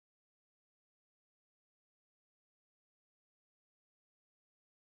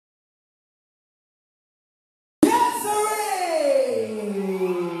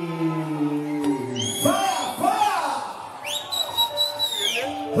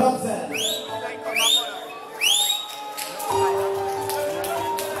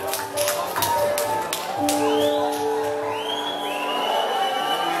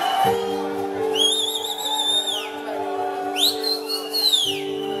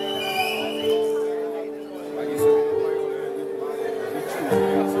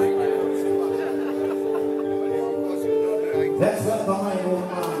Let's welcome my old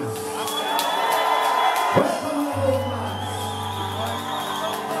man. Welcome my old man.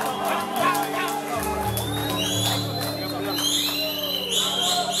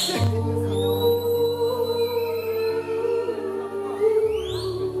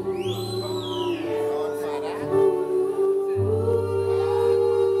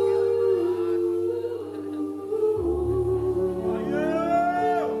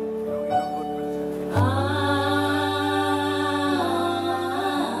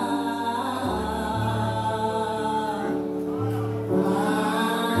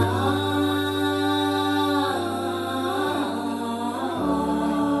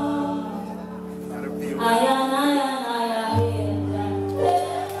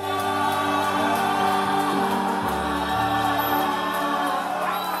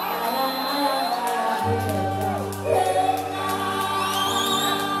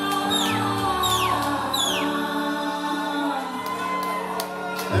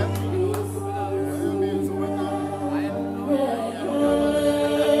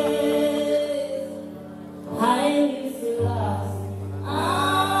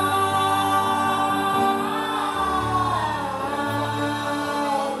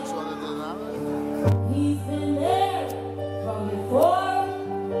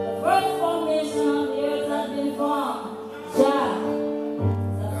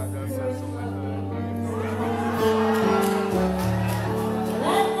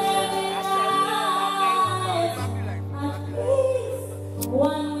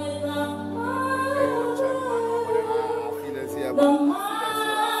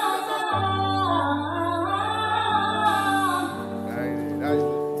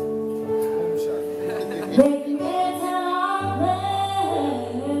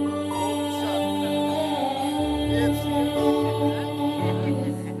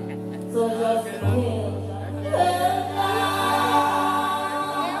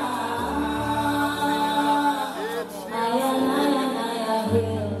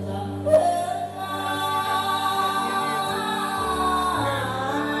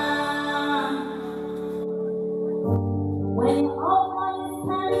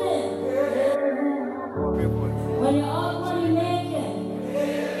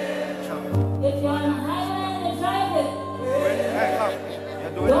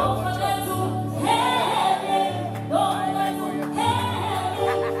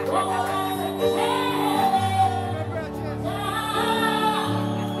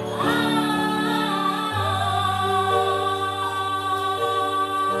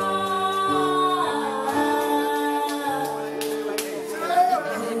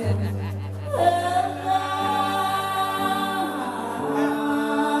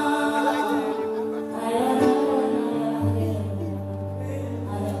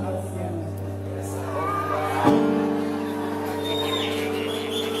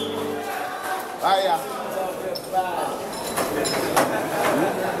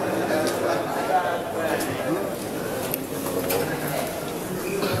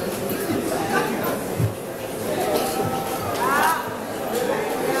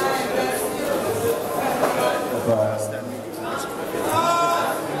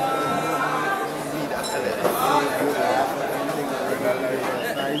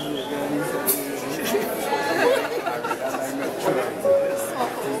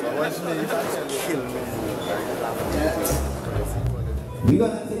 We're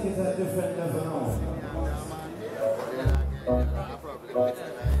gonna take it to a different level now.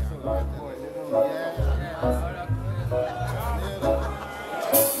 Yeah.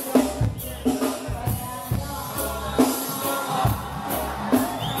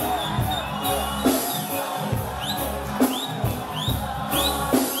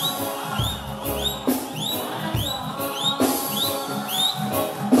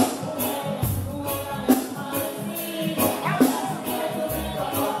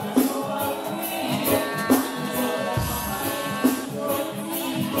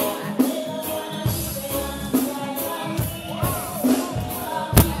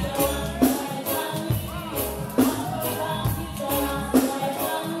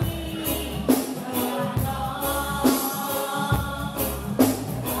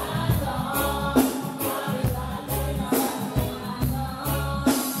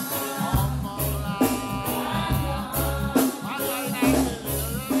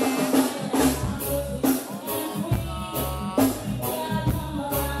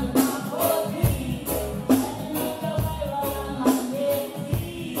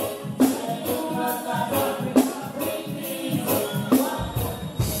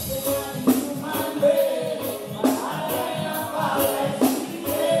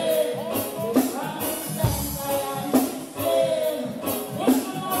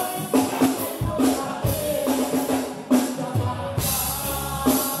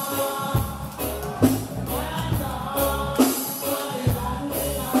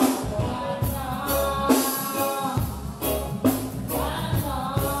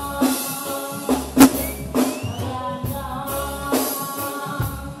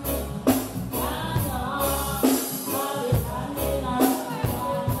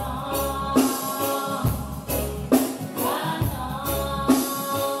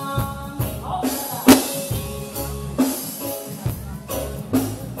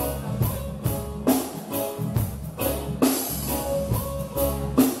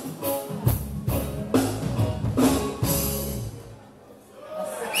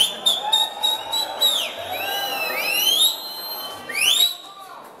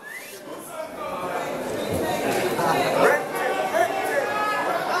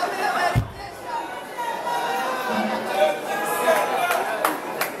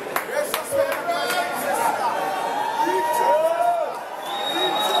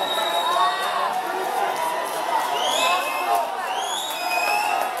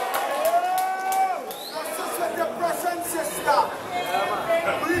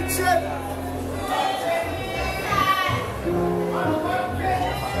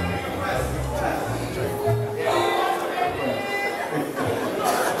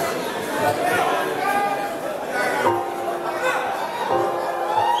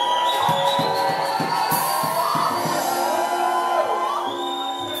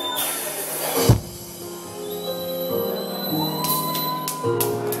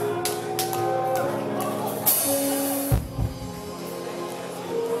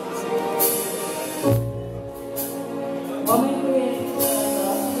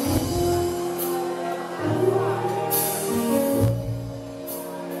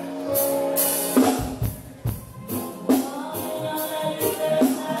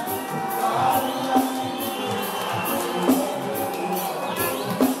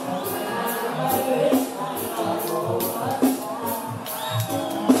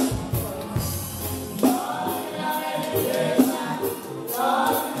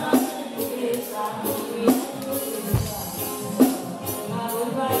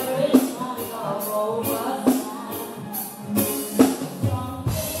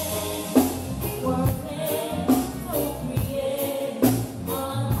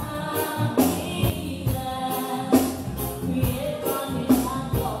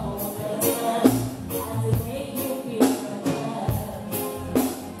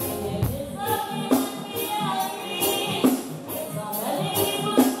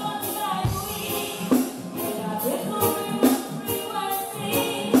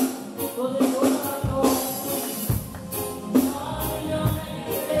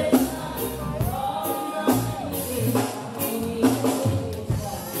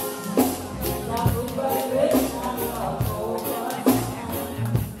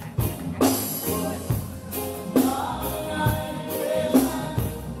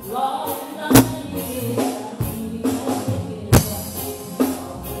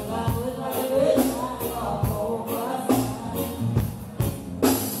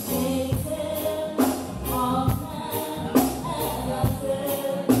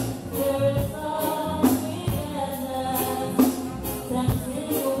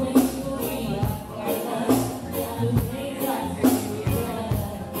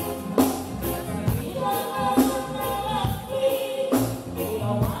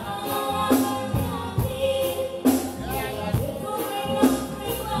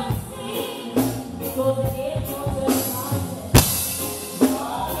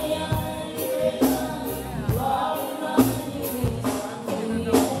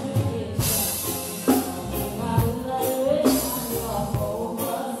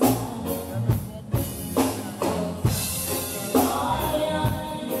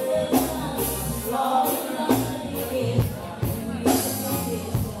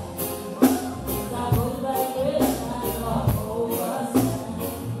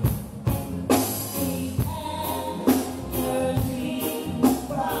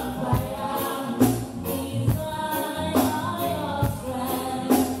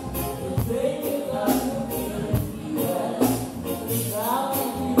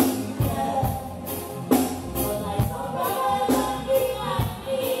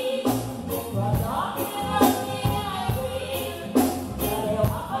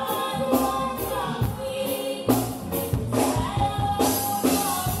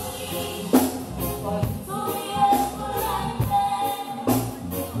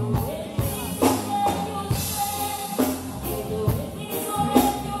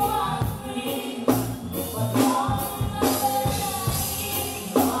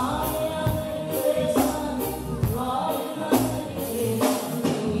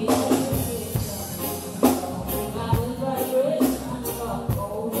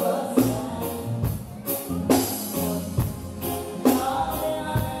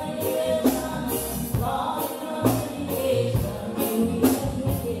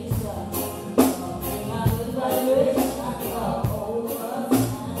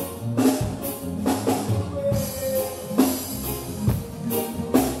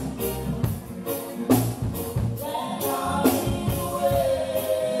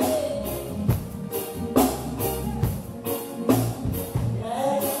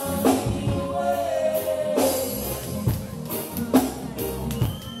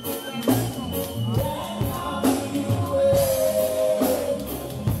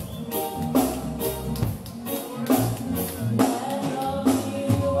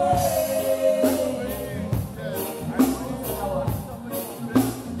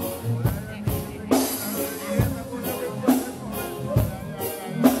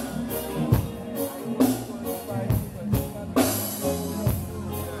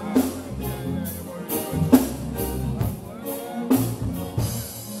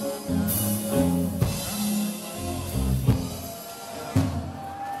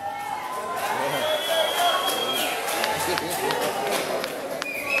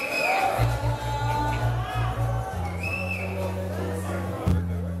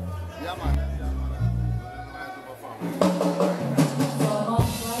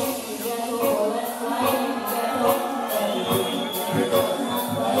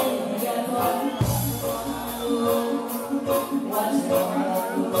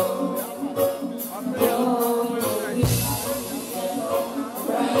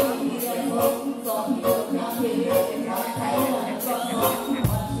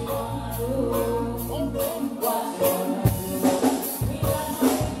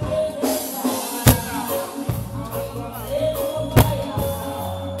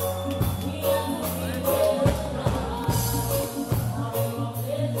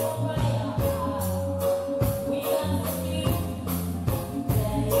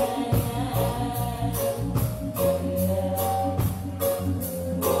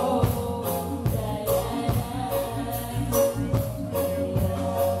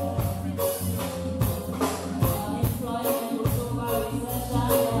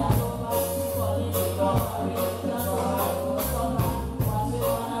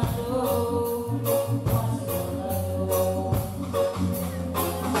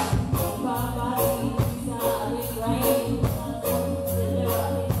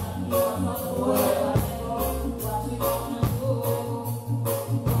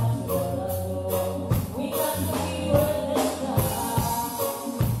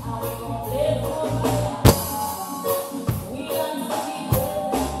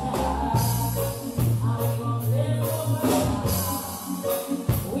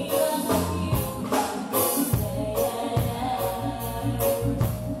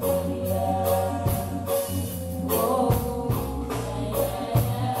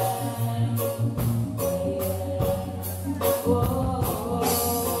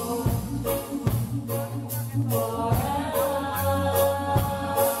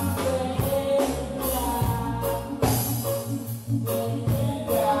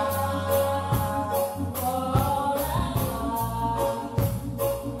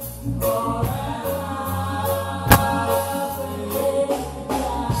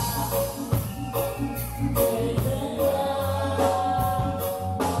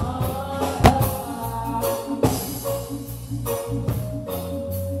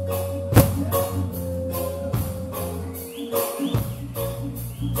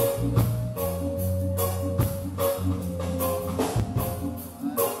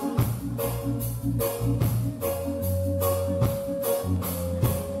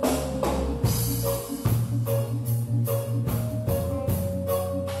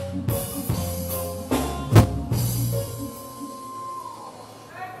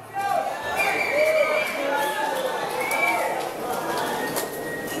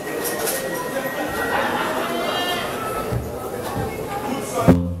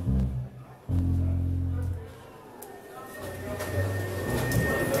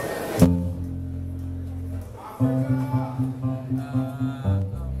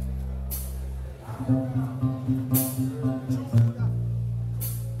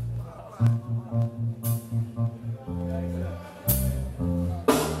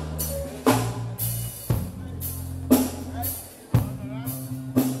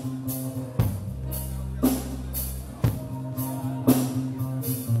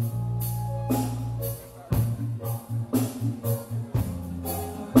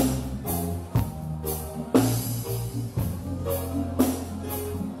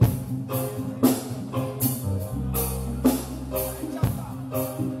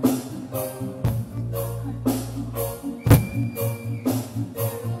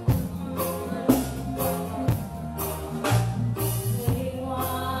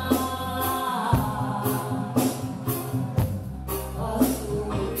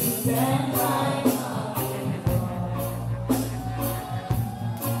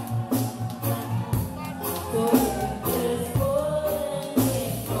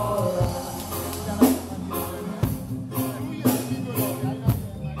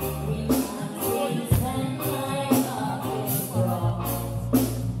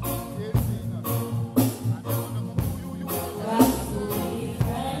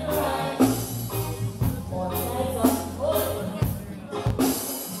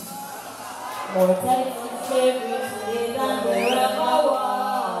 Protecting slavery today than there ever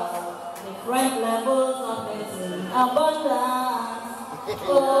was. Different levels of it in abundance.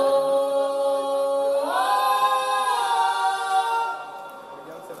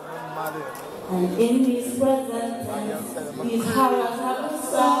 And in his presence, these horrors have been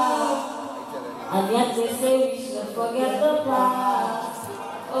stopped. And yet they say we should forget the past.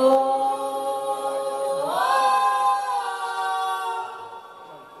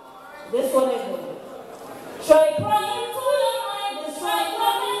 This one is good. Try crying to your mind, it's try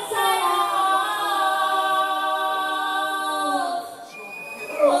from inside out.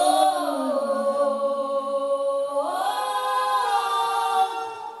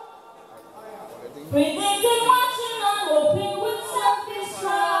 Predicting, watching, and hoping with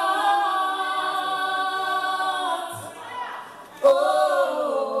self-destruct.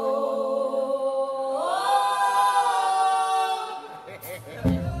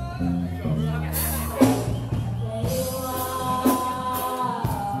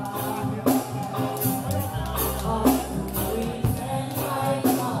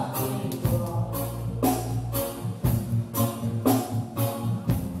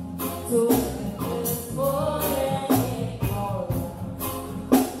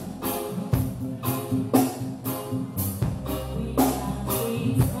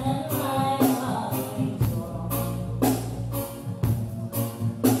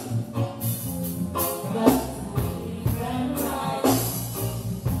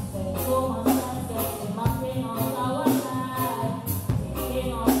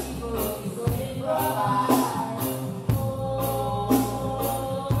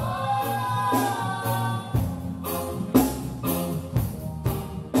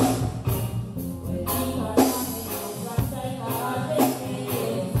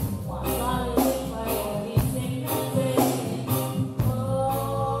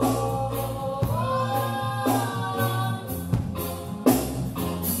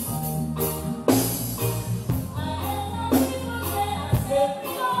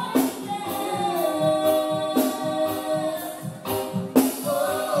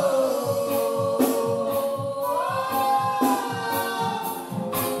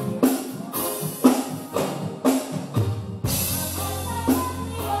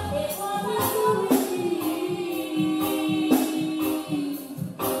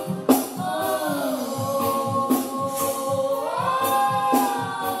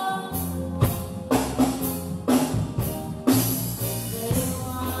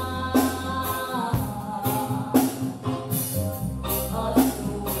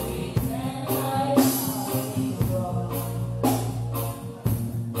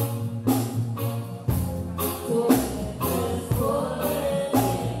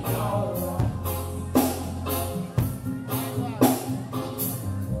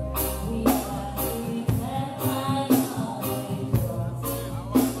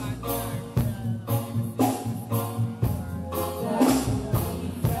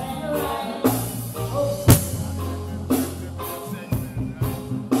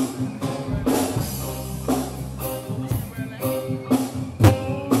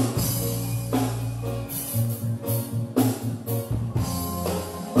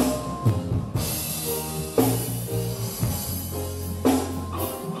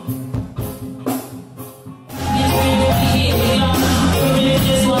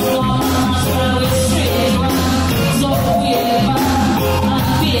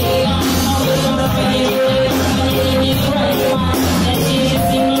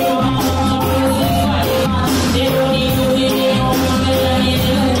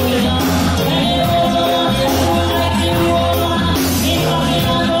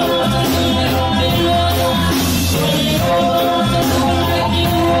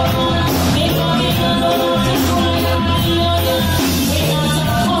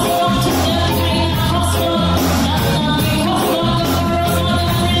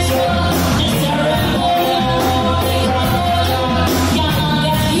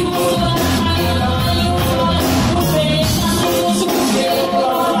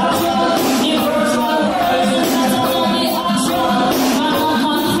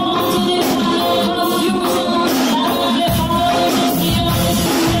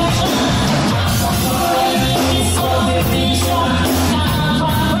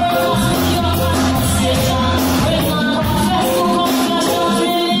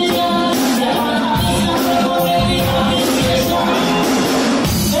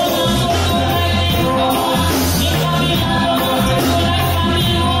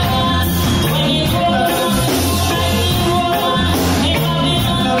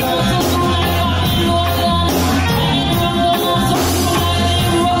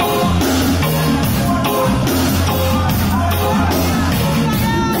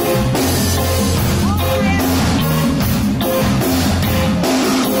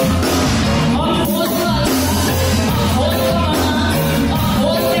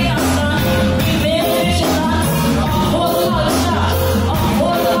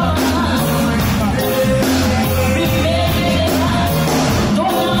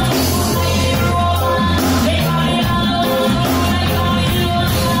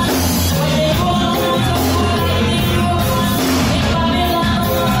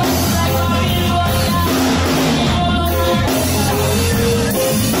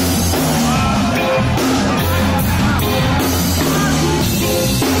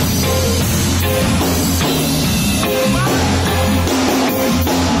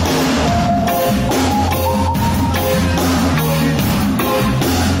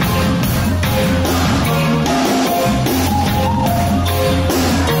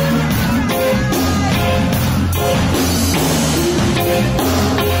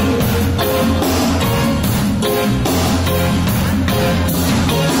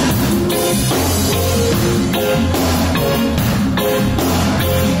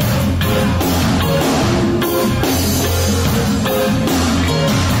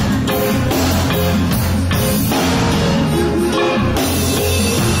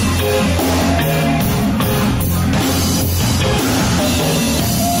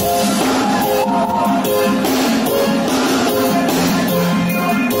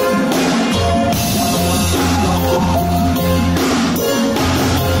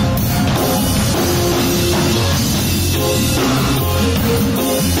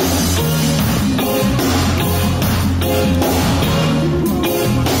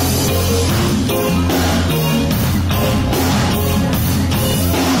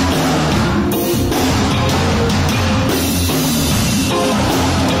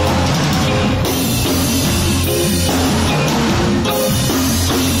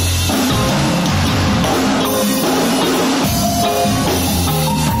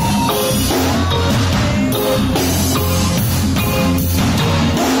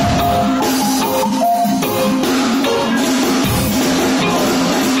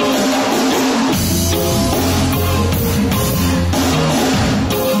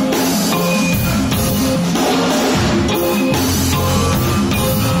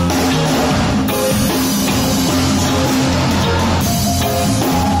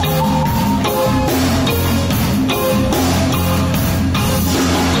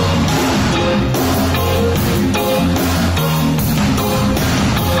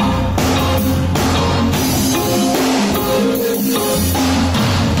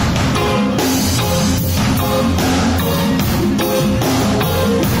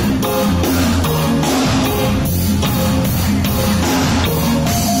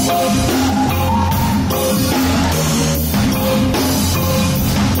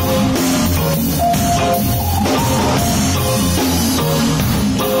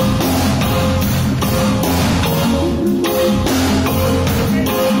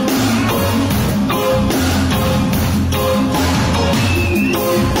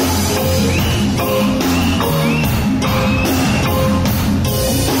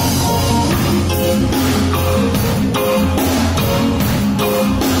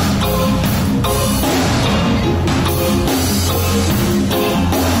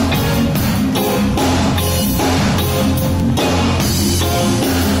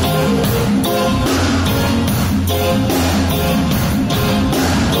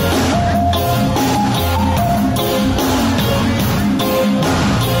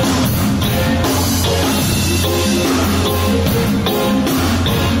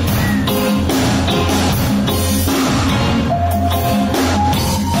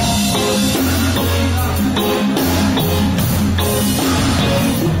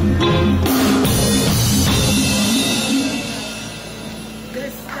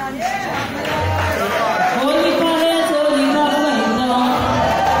 Holy Father, holy Father,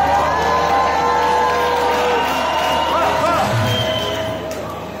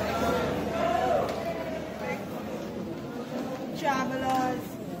 Travelers.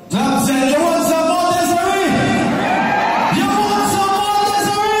 Top 10, you want some more Dezarie? You want some more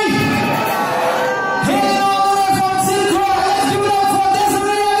Dezarie? Hey, all the way from Secret, let's give it up for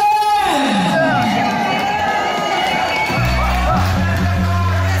Dezarie again!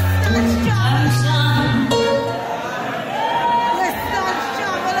 I'm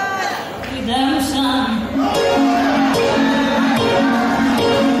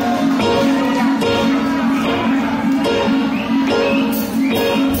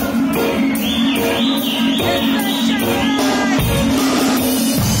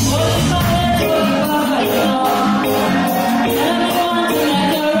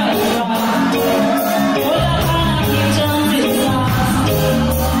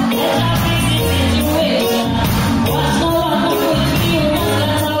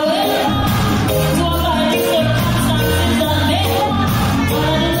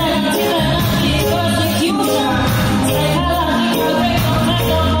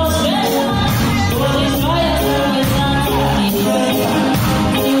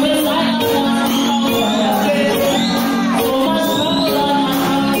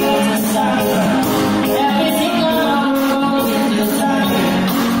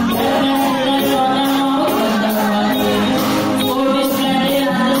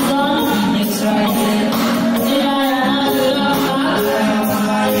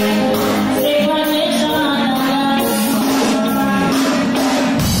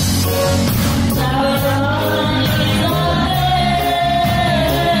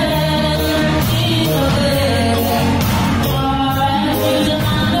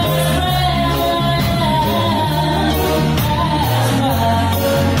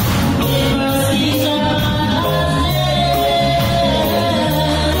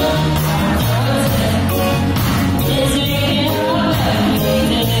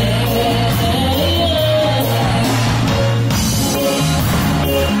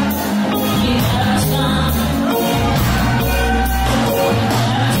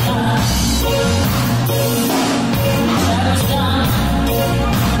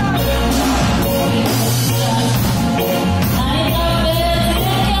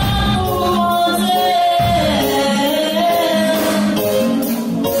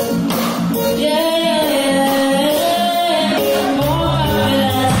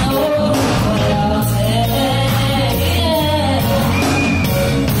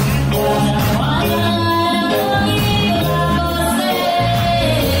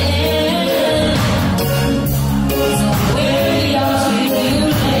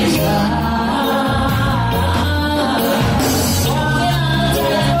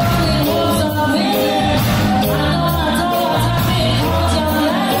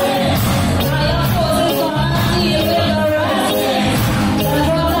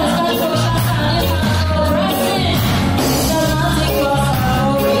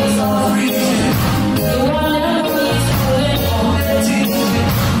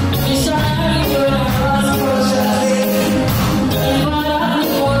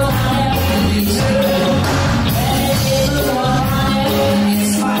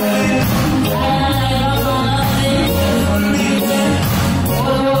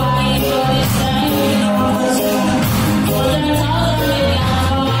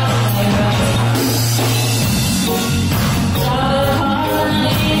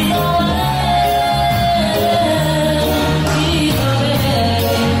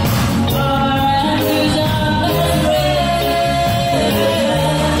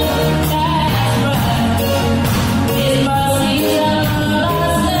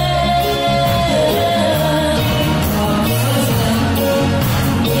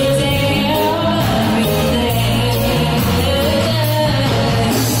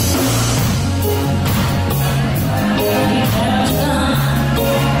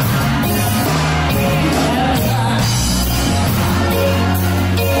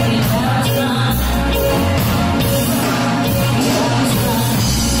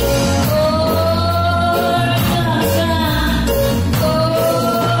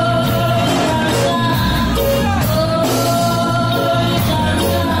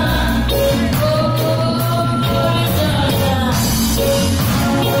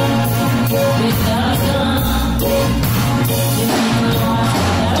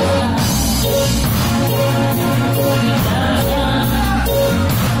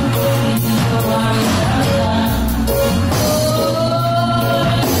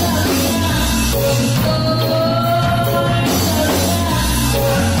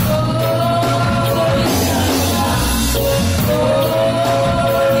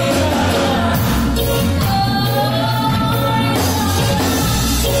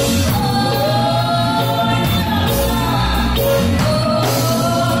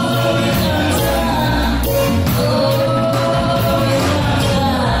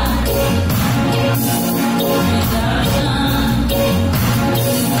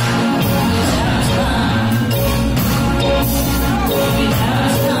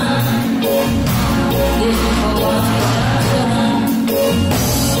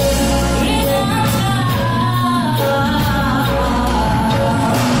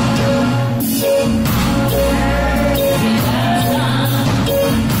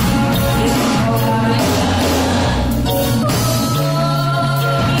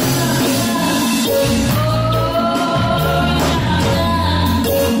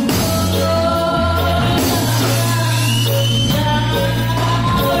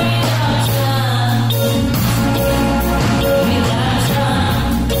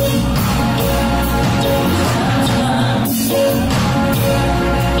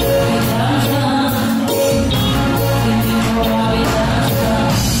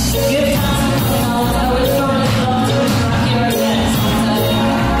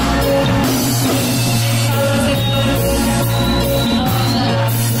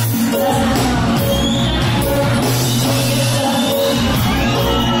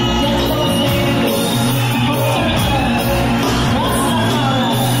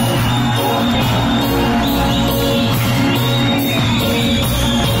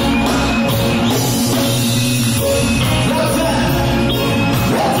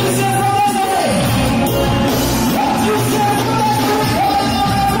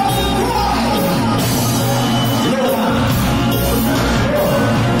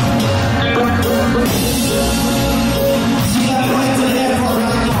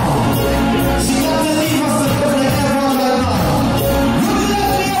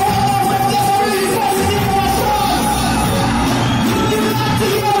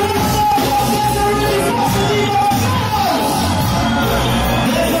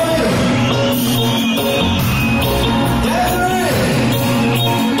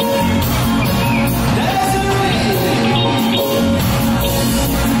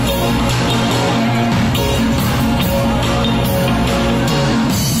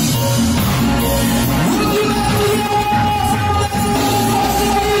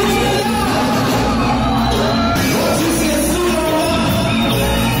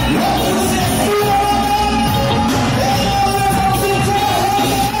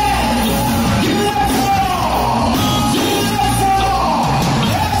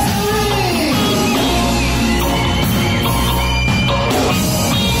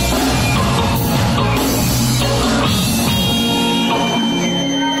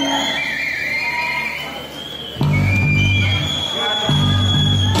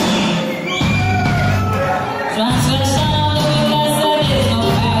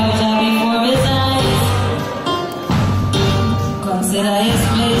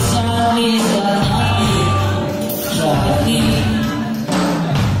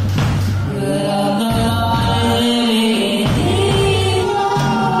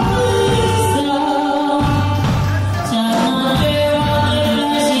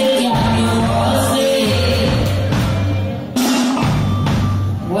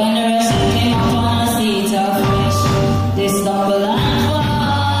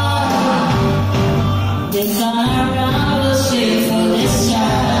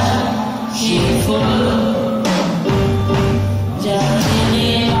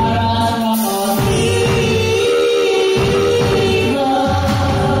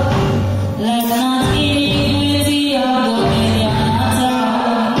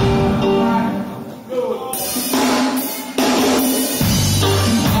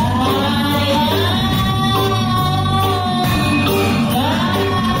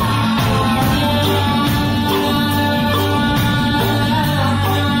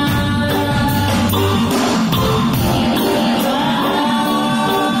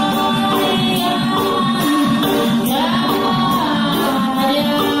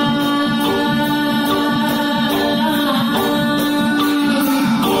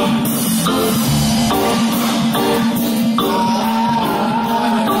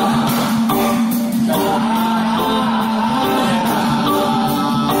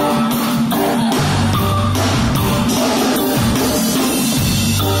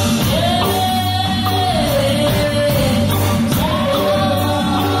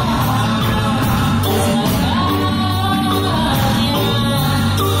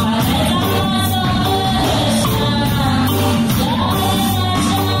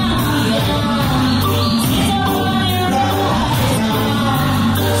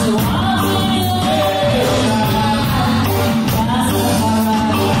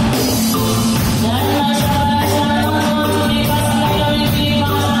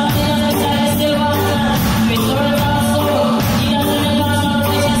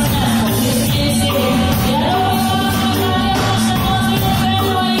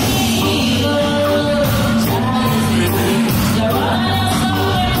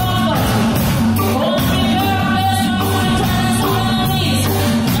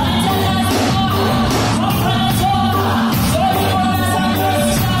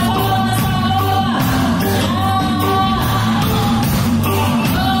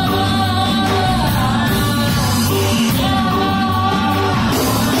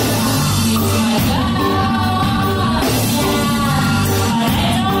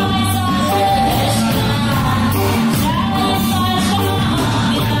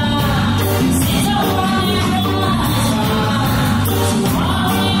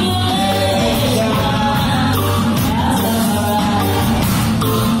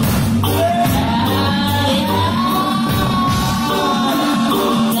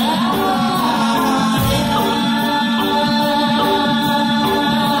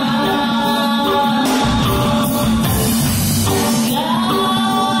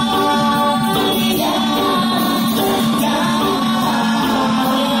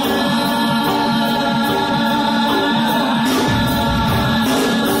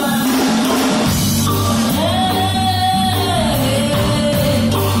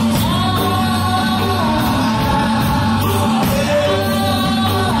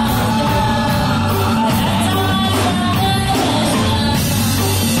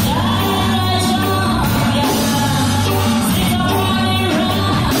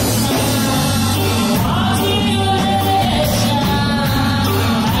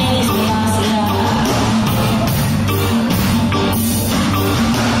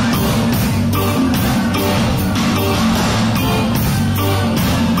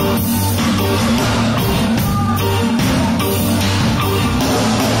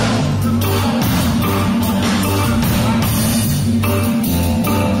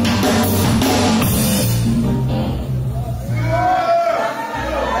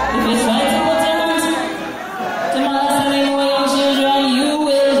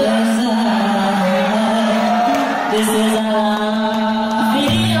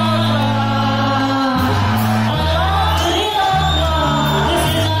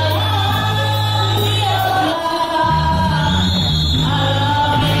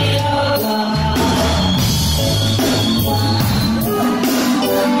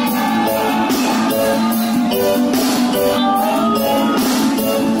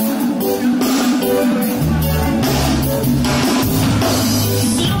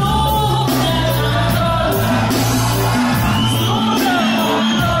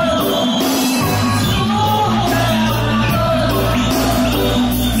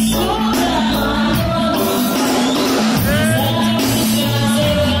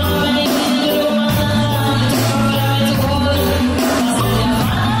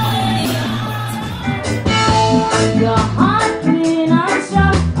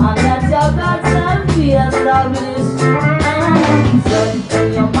established. And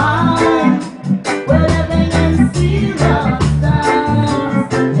strengthen your mind. We're living in serious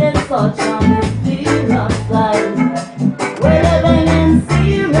times. It's such a mysterious life. We're living in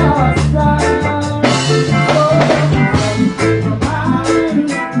serious times. Oh, strengthen your mind.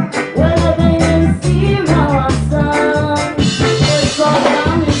 We're living in serious times. It's such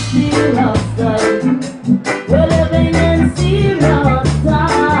a mysterious life. We're living in serious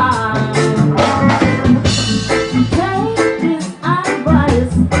times. Take this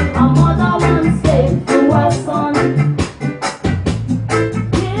advice a mother once gave to her son.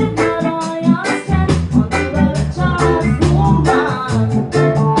 Give not all your strength unto the child's woman,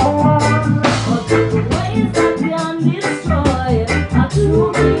 but the ways that can destroy a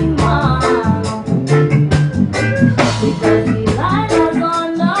true man. Because Delilah's on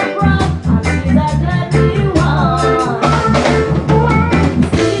the ground and she's a deadly one.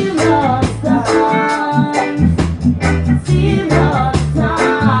 Serious times. Serious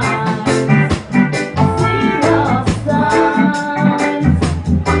times. Serious times.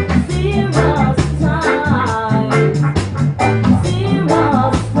 Serious times.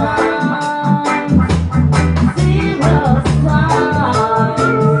 Serious times.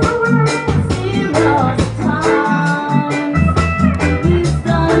 Serious times. These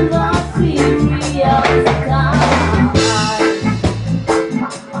times are serious times.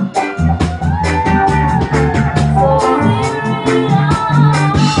 So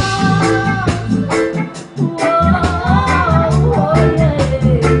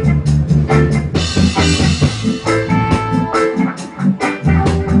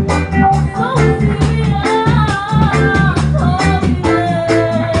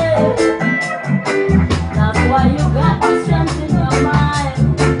that's why you got to strengthen your mind.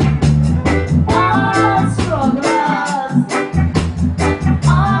 All strugglers,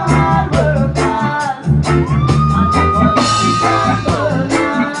 all hard workers, and the political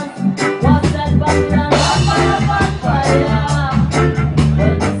burners was set Babylon on fire.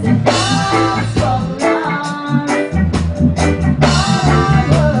 When you say all strugglers, all hard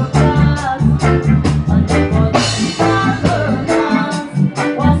workers, and the political burners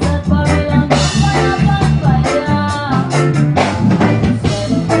was set Babylon on fire.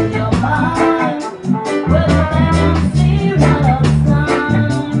 Strengthen your mind. We're living in serious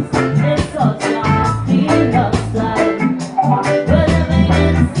times. It's such a mysterious life. We're living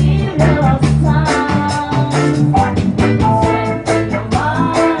in serious times. Strengthen your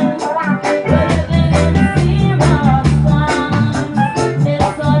mind. We're living in serious times. It's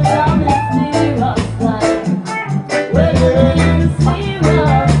such a mysterious life. We're living in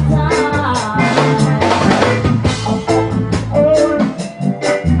serious times.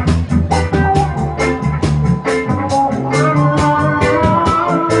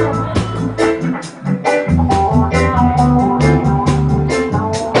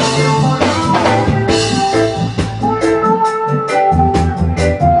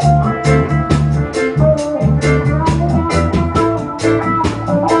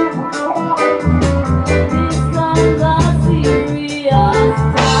 These times are serious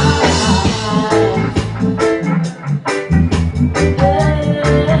times.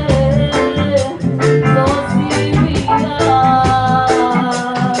 So serious.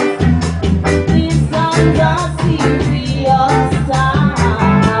 These times are serious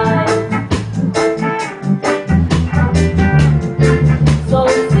times. So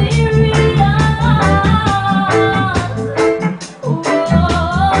serious.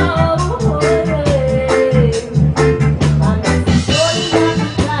 Whoa, yeah. And it's surely not the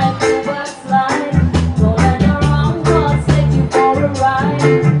time to backslide. Don't let the wrong thoughts take you for a ride.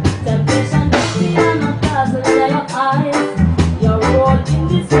 Temptation to see and not dazzle in your eyes. Your role in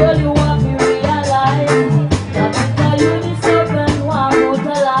this world you have to realize. That is how you the serpent want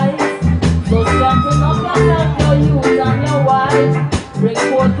brutalize. So strengthen up yourself, your youth and your wife. Bring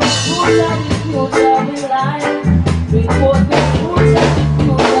forth the fruit that the future will lie. Bring forth the fruit that the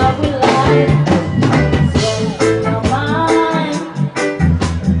future will lie. Strengthen your mind.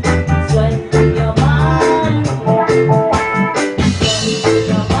 Strengthen your mind. Strengthen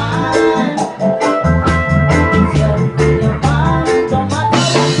your mind. Strengthen your mind. Don't matter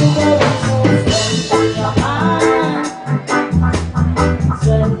what you go through. Strengthen your mind.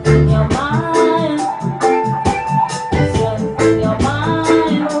 Strengthen your mind. Strengthen your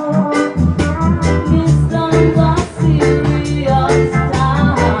mind. These times are serious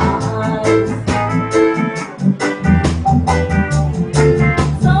times.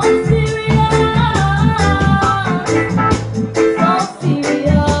 So serious. So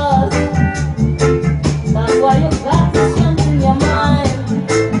serious. That's why you got to strengthen your mind.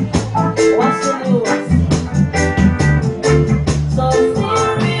 Watch the news.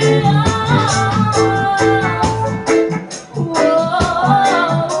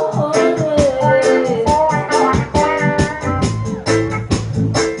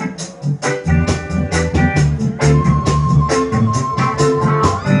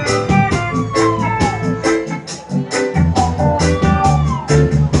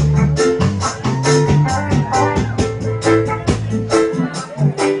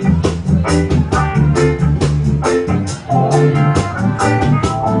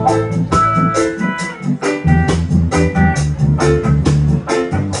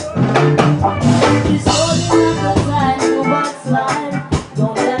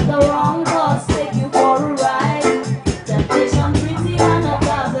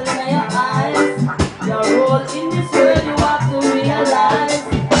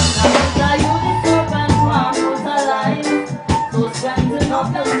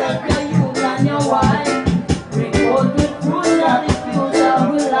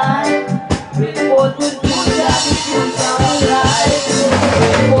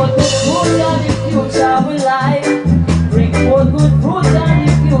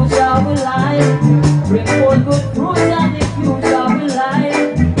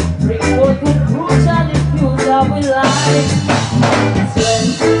 mind.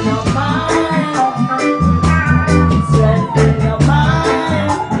 Strengthen your mind. Strengthen your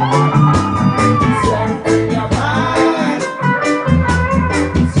mind. Strengthen your mind.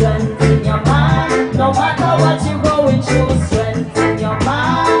 Strengthen your mind. No matter what you're going through, strengthen your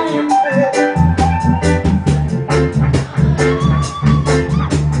mind.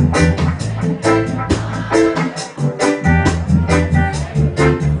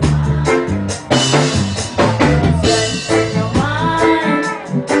 Strengthen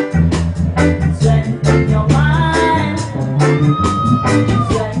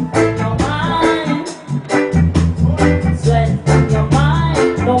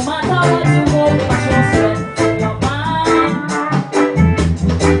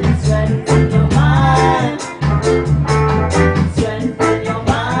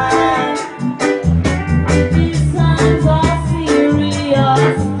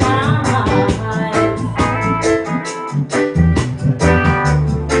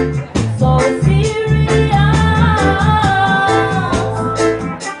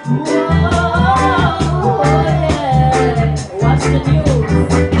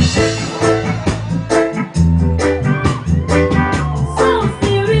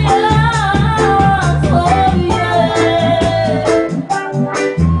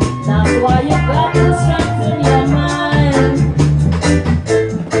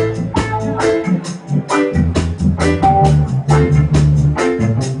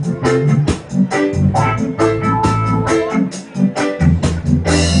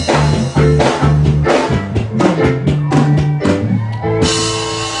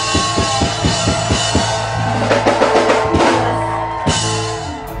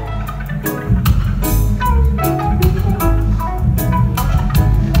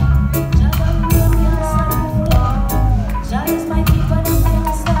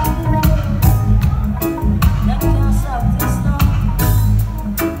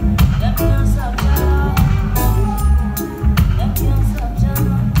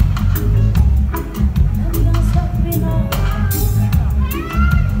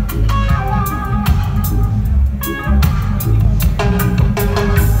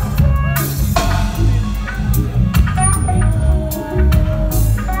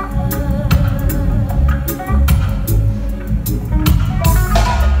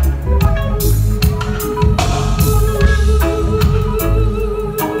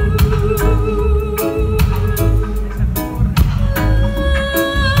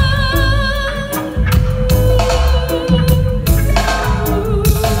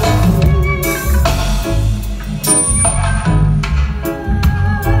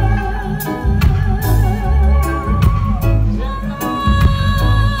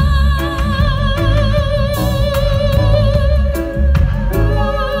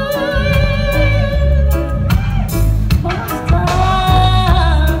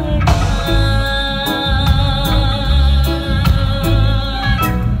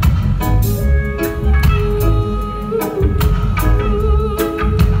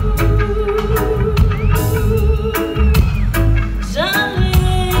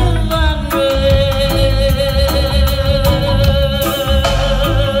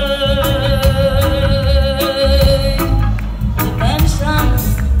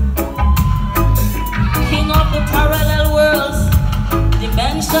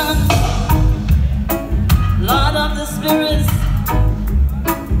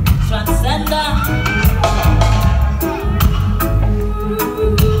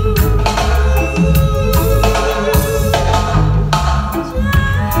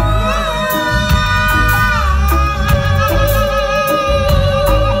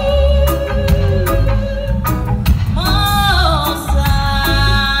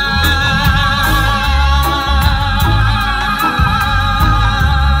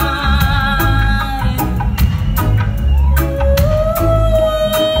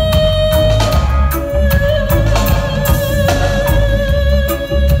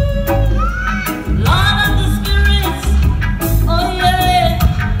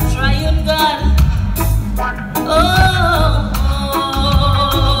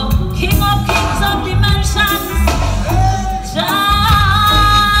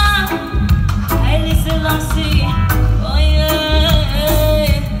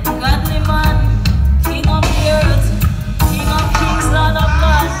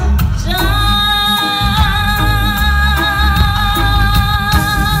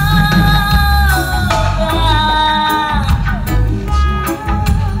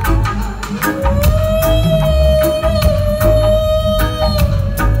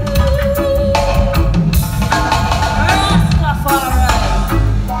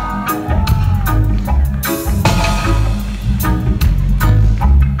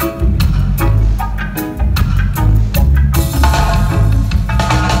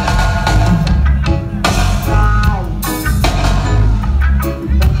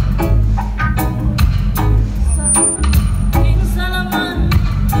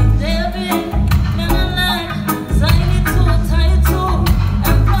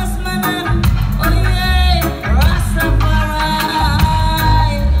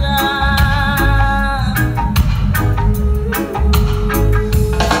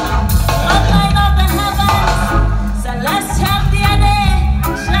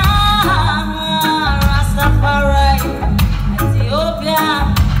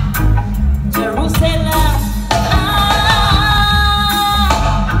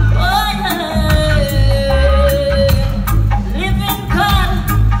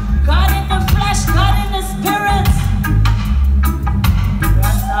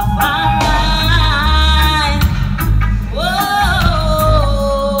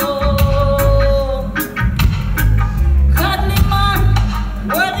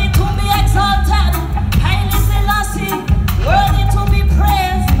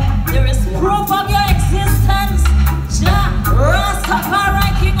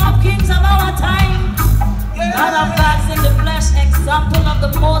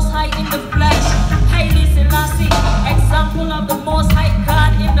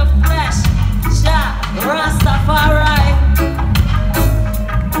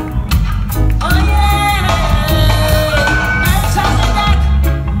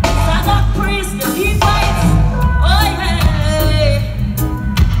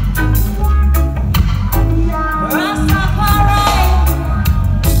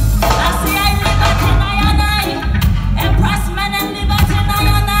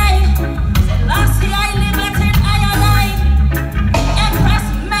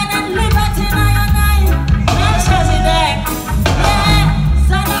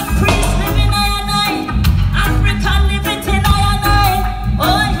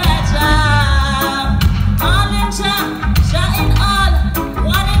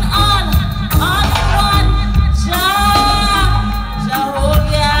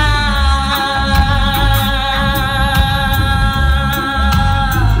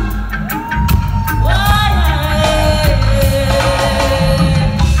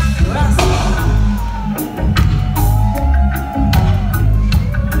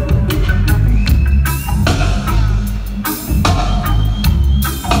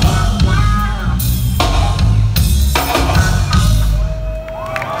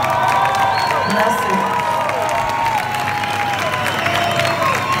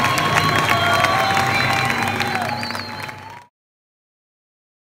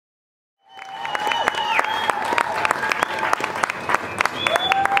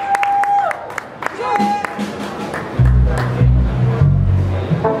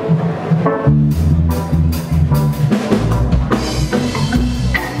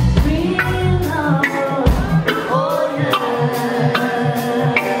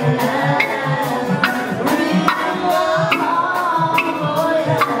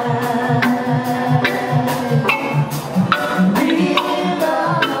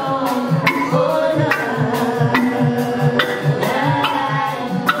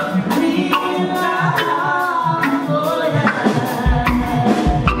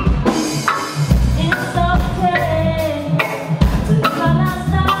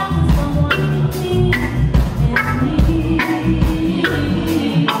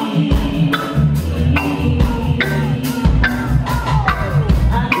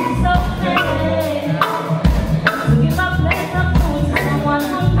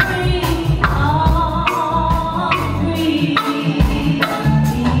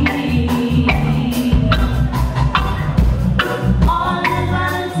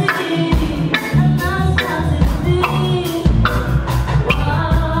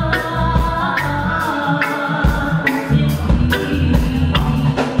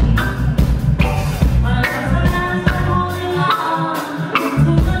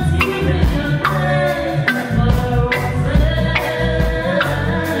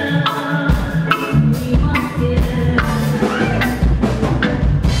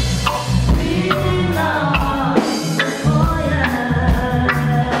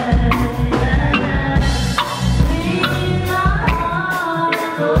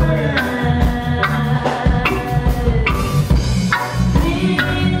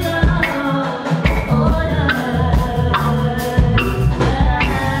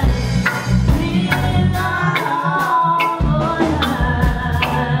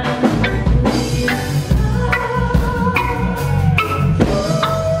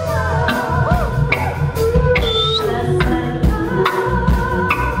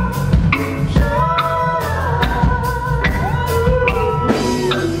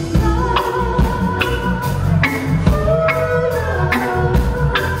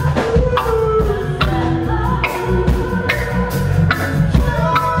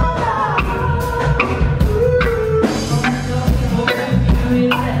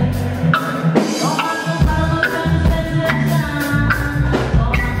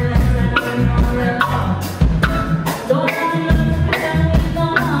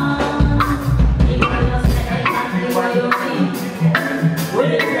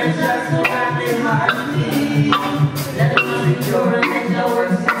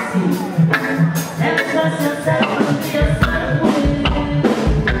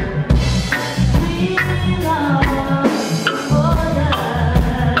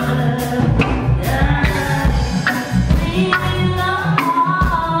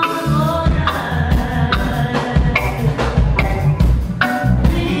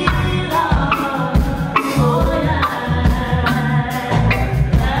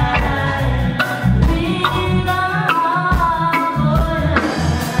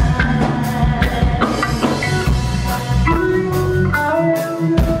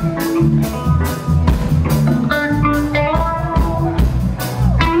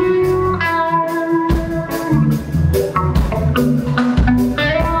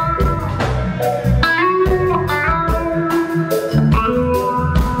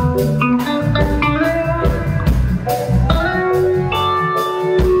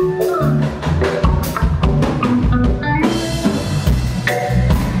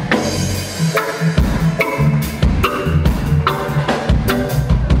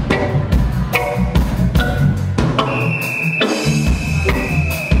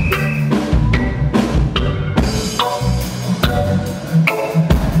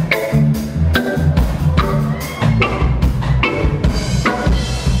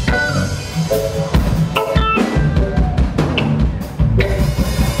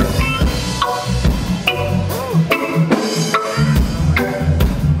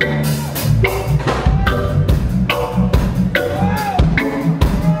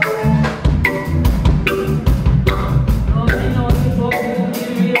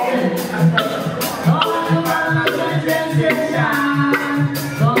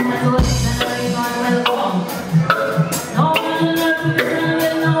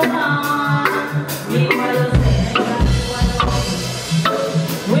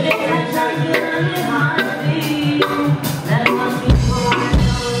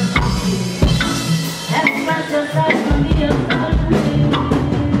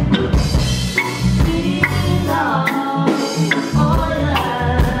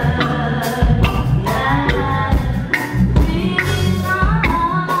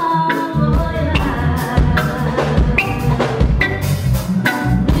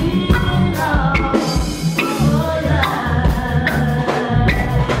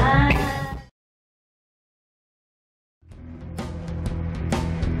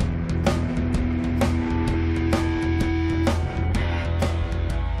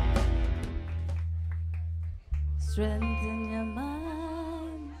Strengthen your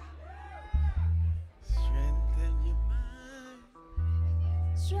mind. Strengthen your mind.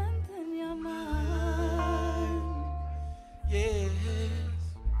 Strengthen your mind. Yes.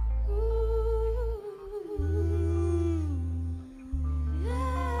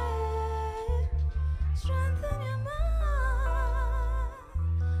 Yeah. Strengthen your mind.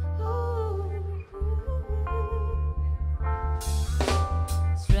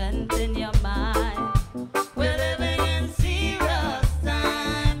 Strengthen your mind. We're living in serious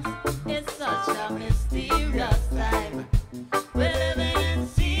times. It's such a mysterious time. We're living in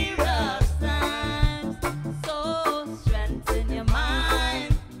serious times. So strengthen your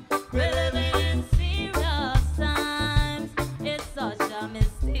mind. We're living in serious times. It's such a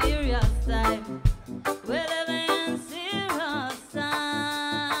mysterious time. We're living in serious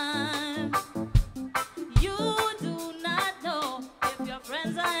times. You do not know if your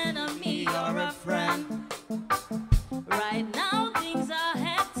friends are enemy or a friend. Right now things are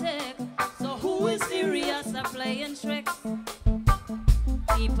hectic, so who is serious or playing tricks?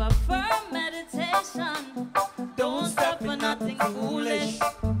 Keep a firm meditation, don't stop for nothing foolish.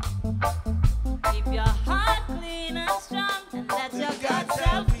 Keep your heart clean and strong, and let your God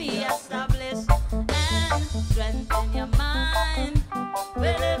self be established. And strengthen your mind.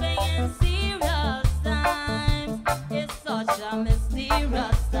 We're living in serious times. It's such a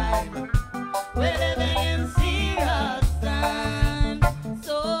mysterious time. We're living in serious times.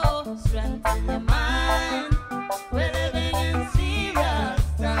 So strengthen your mind. We're living in serious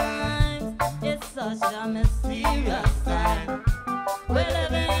times. It's such a mysterious time. We're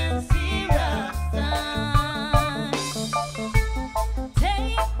living in serious times.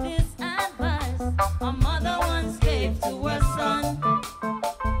 Take this advice a mother once gave to her son.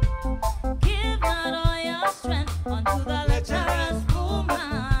 Give not all your strength unto the lecherous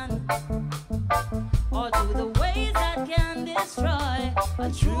woman, or to the ways that can destroy a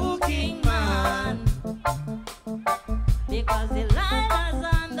true king man. Because Delilah's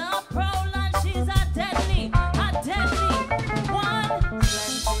on the prowl and she's a deadly one.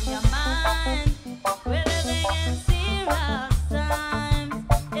 Strengthen your mind. We're living in serious times.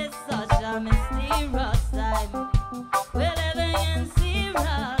 It's such a mysterious time. We're living in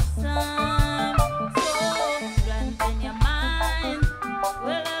serious times. So strengthen your mind.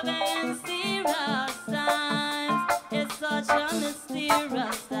 We're living in serious times. It's such a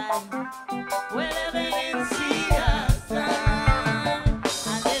mysterious time. We're living in serious times.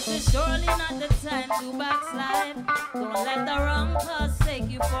 And this is surely not the time to backslide. Don't let the wrong cause take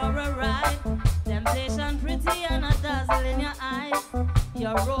you for a ride. Temptation pretty and a dazzle in your eyes.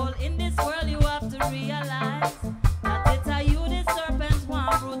 Your role in this world you have to realize that it's a you the serpent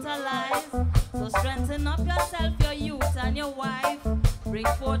want brutalize. So strengthen up yourself, your youth and your wife. Bring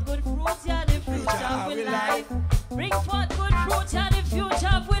forth good fruit, you're the future of with life. Bring forth good fruit, you're the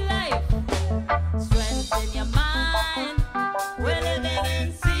future of with life. Strengthen your mind. We're living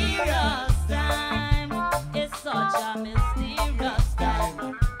in serious time. It's such a mysterious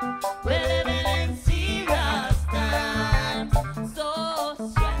time. We're living in serious times. So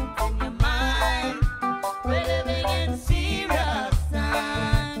strengthen your mind. We're living in serious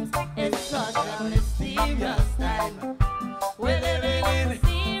times. It's such a mysterious time. We're living in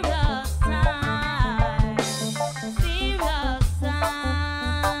serious times. Serious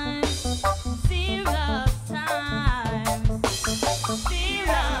times. Serious times.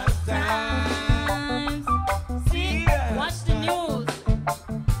 Serious times. Watch the news.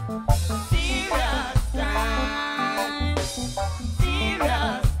 Serious times.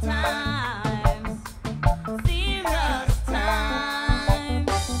 Serious times. Serious times.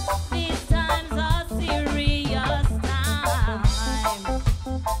 These times are serious times.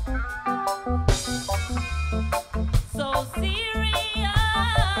 So serious.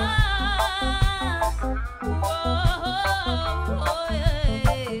 Whoa,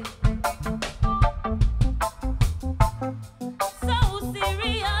 yeah. So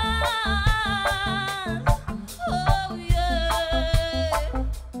serious. Oh yeah.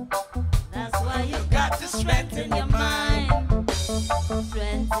 That's why you got to strengthen your mind.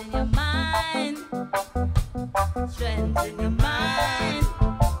 Strengthen your mind. Strengthen your mind.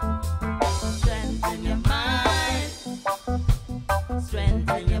 Strengthen your mind.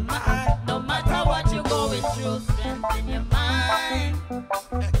 Strengthen your mind. No matter what you're going through, strengthen your mind.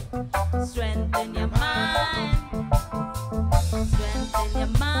 Strengthen your mind. Strengthen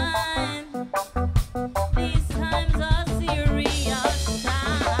your mind. These times are serious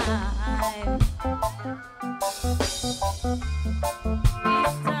times.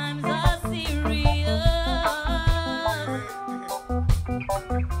 These times are serious.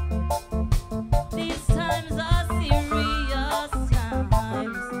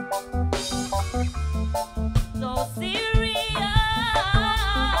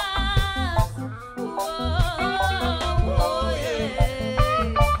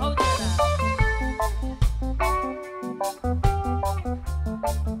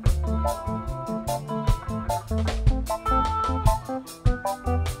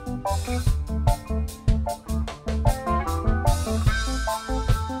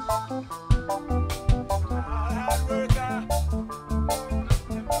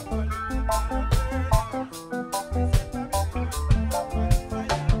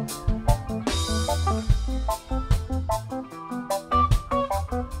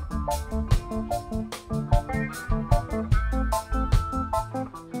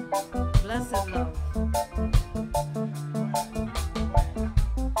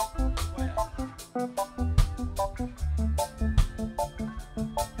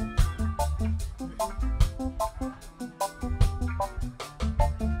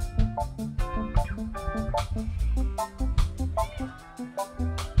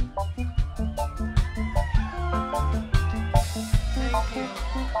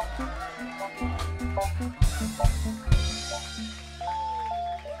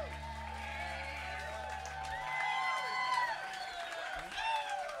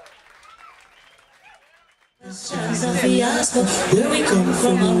 Chance of the ask where we come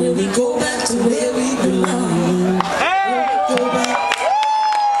from and where we go back to where we belong. Go back.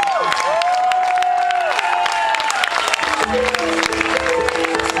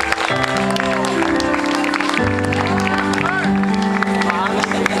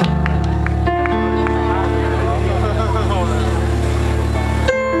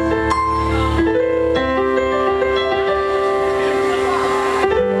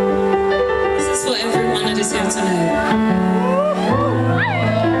 This is for everyone that is here tonight.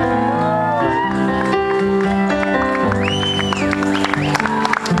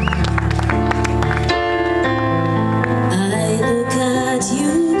 I look at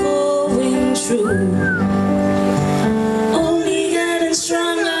you going through, only getting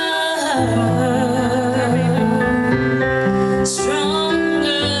stronger, stronger.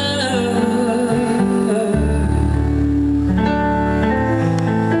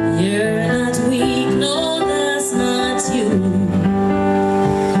 You're not weak, no, that's not you.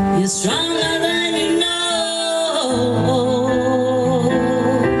 You're stronger than you know.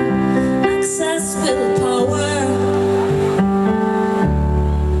 Access willpower.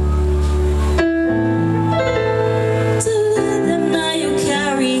 To let them know you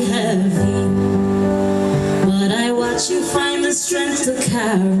carry heavy, but I watch you find the strength to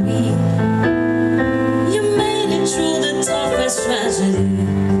carry. You made it through the toughest tragedy.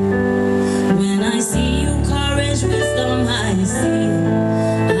 When I see you, courage, wisdom, I see.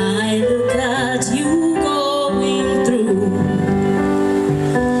 I look at you going through,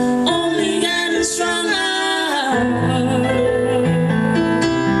 only getting stronger,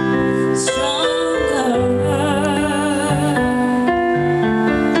 stronger.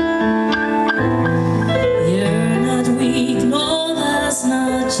 You're not weak, no, that's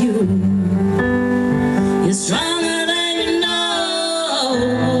not you. You're stronger than you know.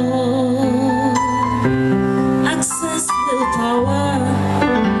 Access willpower.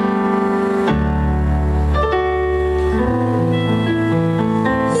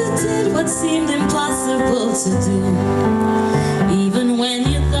 You did what seemed impossible to do, even when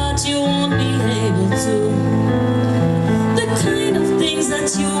you thought you won't be able to. The kind of things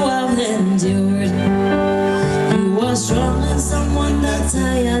that you have endured, you are strong and someone that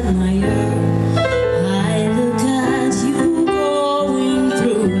I admire. I look at you going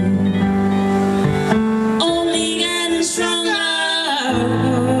through, only getting stronger,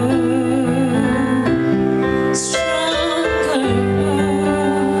 stronger.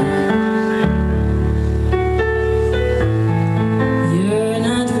 You're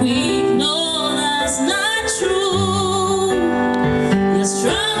not weak, no, that's not true. You're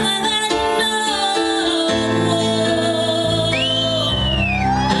stronger than you know.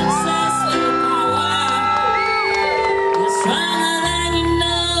 Access willpower. You're stronger than you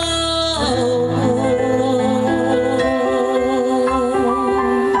know.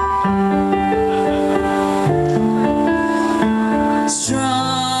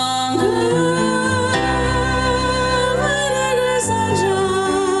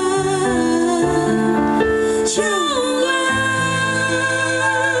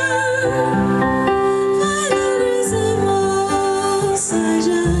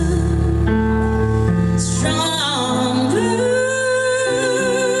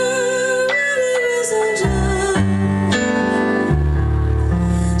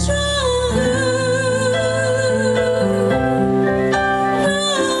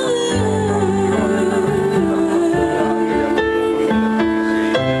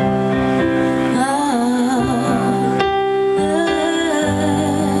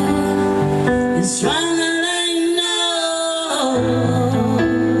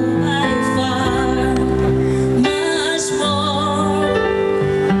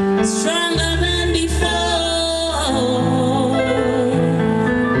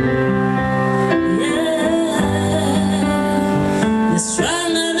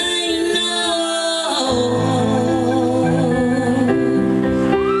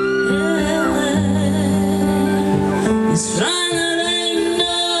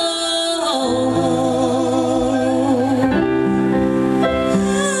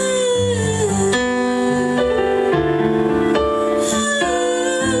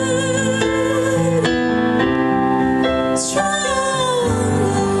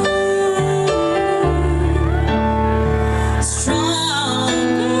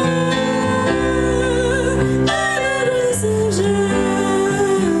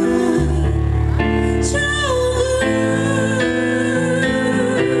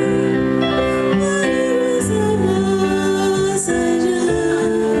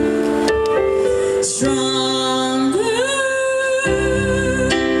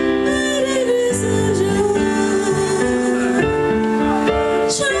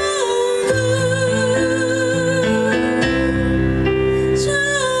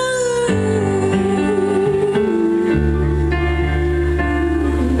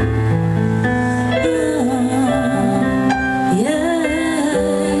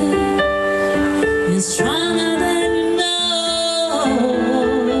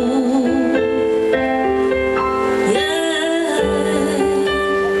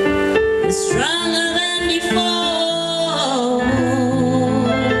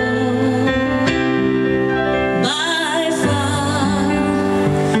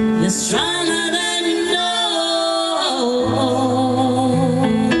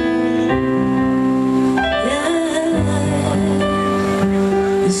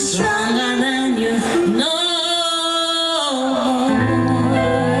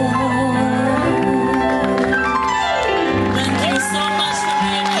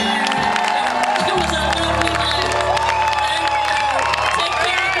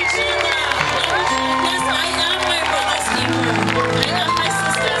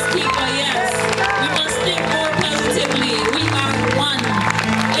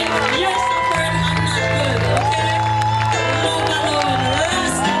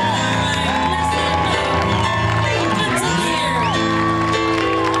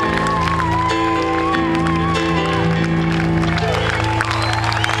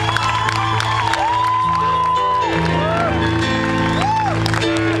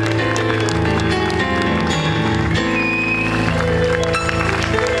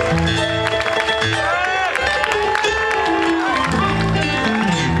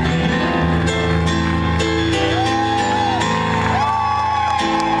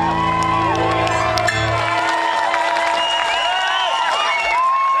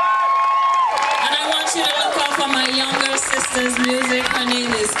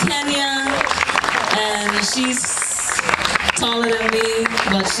 is Kenya, and she's taller than me,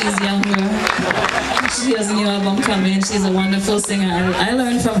 but she's younger. She has a new album coming. She's a wonderful singer. I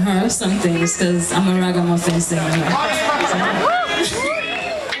learned from her some things because I'm a ragamuffin singer.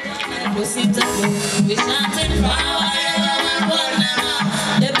 We chanting power,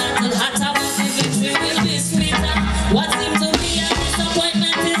 the battle hotter, but the victory will be sweeter. What seems to be a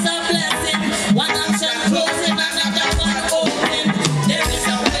disappointment is a blessing. One option closing, another one open. There is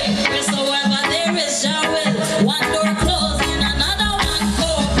a way, wheresoever there is your will. One door closing, another one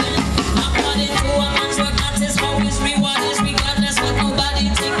open. According to a man's work, that is how his reward is. Regardless what nobody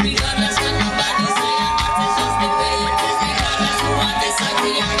think, regardless what nobody say, and that is just the way it is. Regardless who want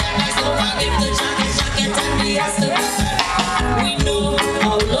disagree, and then there's no one give the jacket and the ass to go. We know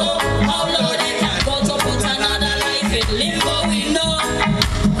how low they can go to put another life in limbo. We know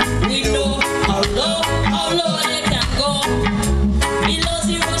how low they can go. Below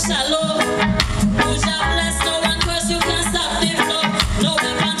zero shallow. Who's your bless? No one curse, you can stop the flow. No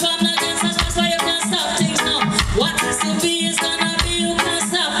weapon formed against us, that's why you can stop things now. What is to be is gonna be, you can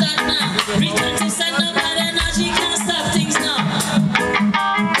stop that now. Return to send up bad energy, can stop things now.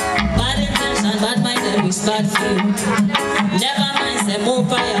 Bad intention, bad minded, wish bad for you. Never mind, say more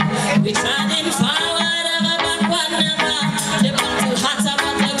fire. We trotting forward, ever backward, never. The battle hotter,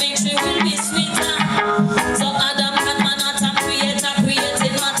 but the victory will be sweeter. So Adam and Manhattan,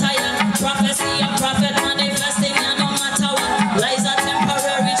 creating matter. Prophecy of prophet manifesting, and no matter what. Lies are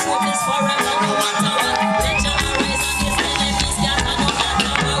temporary, truth is forever, no matter what. Legend arise and his enemies scatter, no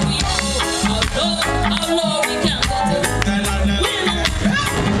matter what. We know how low we can go to.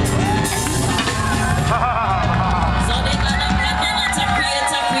 So the Adam and Manhattan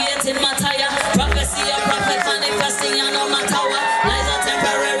creating matter.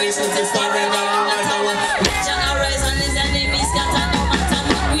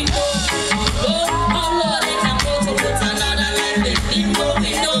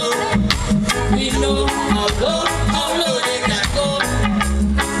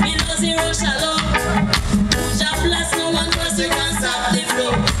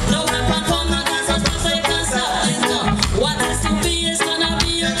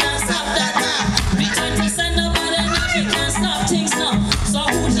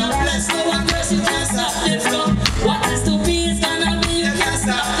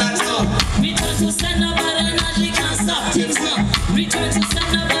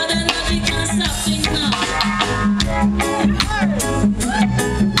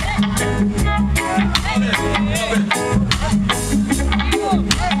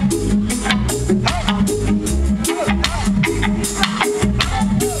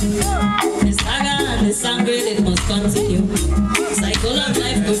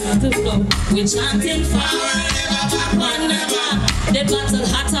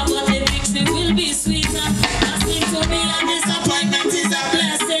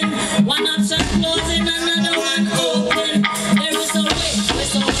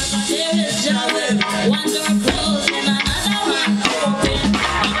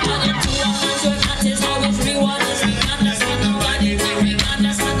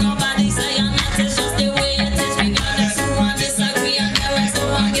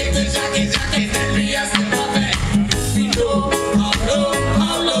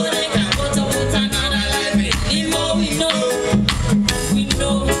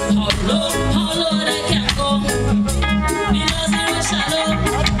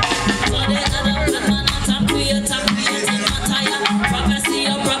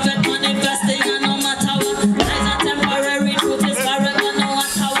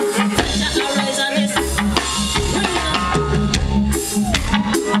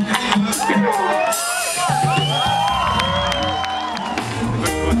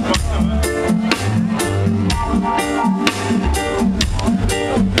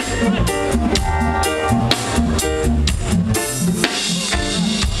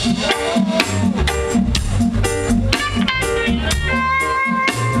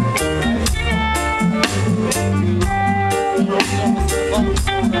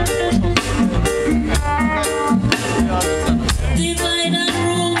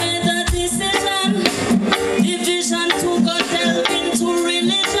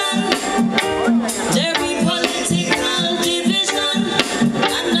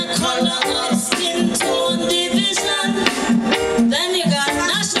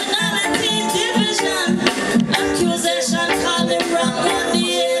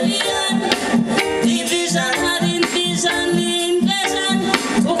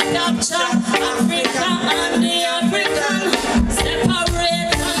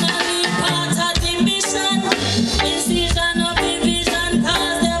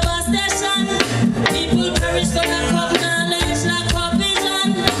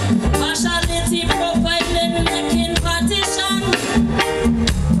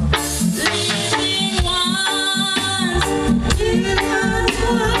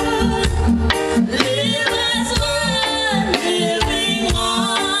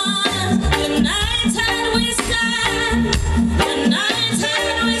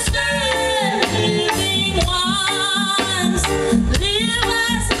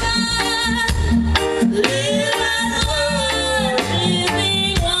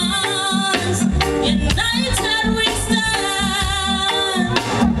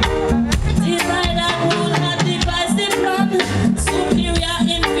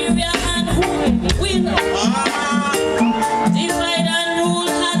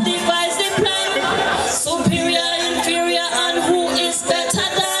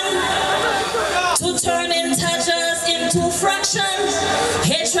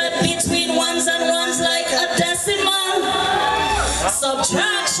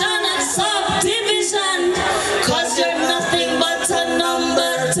 subtraction and subdivision. Cause you're nothing but a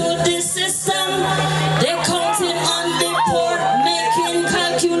number to the system. They're counting on the poor, making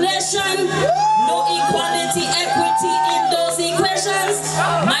calculation. No equality, equity in those equations.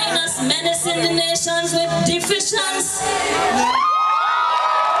 Minus menacing the nations with deficiency.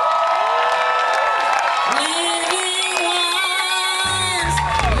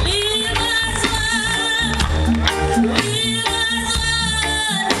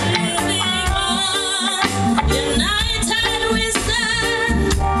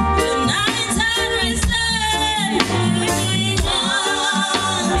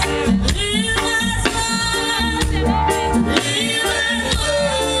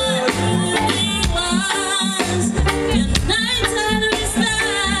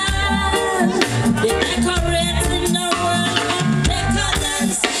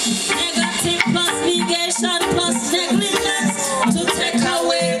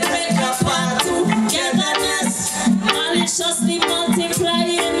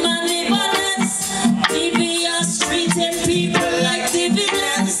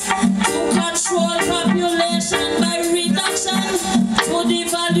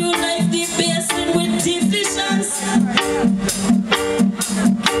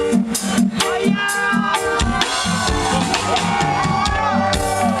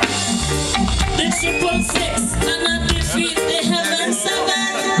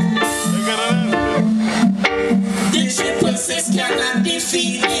 Cannot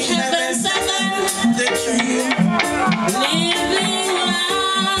defeat the heaven seven. The true living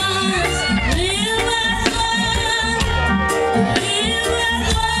ones, live as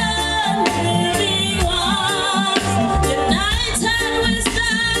one, living ones. United we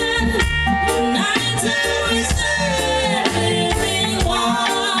stand, united we stand, living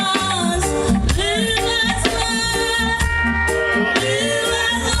ones, live as one,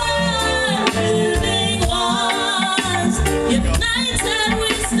 living ones. United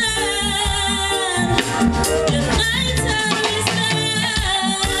we stand. United we stand.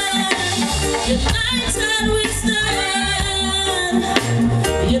 United we stand.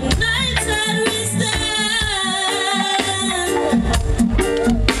 United we stand.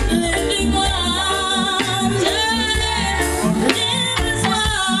 Living ones, yeah. Live as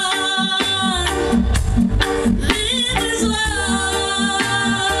one. Live as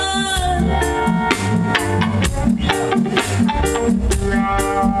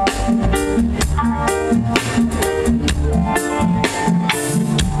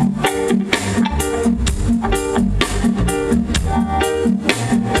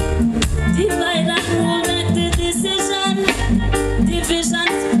divide and rule, make the decision. Division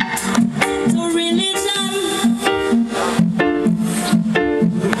to religion.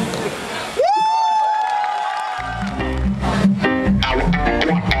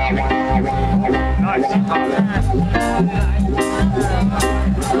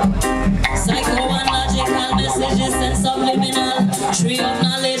 Psycho-logical messages and subliminal. Tree of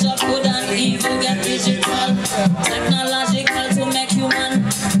knowledge of good and evil get digital. Technological to make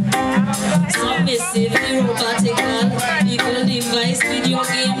human submissive, robotical. Evil device, video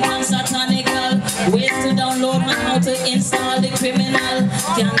game, and satanical. Ways to download and how to install the criminal.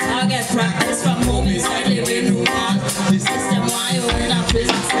 Can target practice from home inside living room. The system why you in a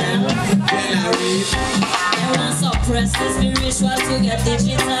prison cell. They want suppress the spiritual to get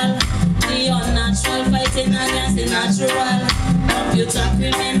digital. The unnatural fighting against the natural. Computer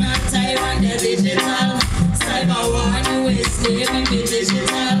criminal tyrant, they're digital. Cyber war, new way, slavery be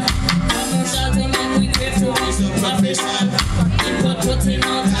digital. Commercial to make we crave to be superficial. Input putting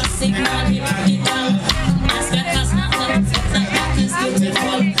out a signal, hypocritical. Aspect as not that is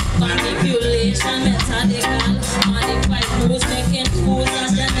beautiful. Manipulation, methodical. Modified moves, making fools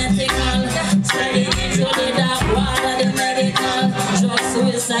as genetical. Spreading into the dark world of the medical. Drug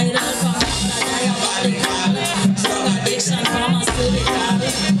suicidal from the diabolical. Drug addiction pharmaceutical.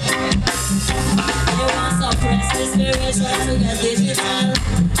 They want suppress the spiritual to get digital.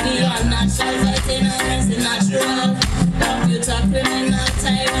 Beyond natural fighting against the natural. Computer criminal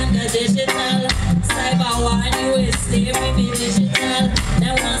tyrant the digital. Cyber war new way slavery be digital.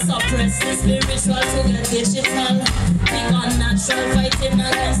 They want suppress the spiritual to get digital. Beyond natural fighting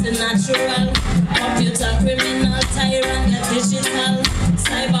against the natural. Computer criminal tyrant get digital.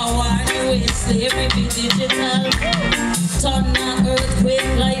 Cyber war new way slavery be digital. Thunder, earthquake,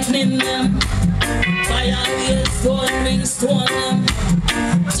 lightning them. Fire, hail, stone, ring, stone them.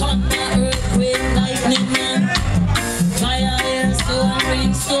 Thunder, earthquake, lightning them. Fire, hail, stone,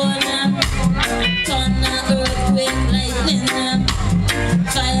 ring, stone them. Thunder, earthquake, lightning them.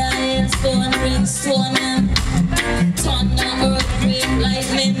 Fire, hail, stone, ring, stone them. Thunder, earthquake,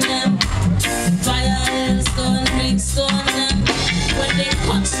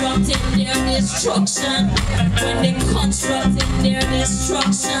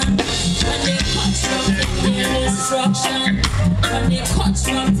 destruction. When they constructing their destruction. When they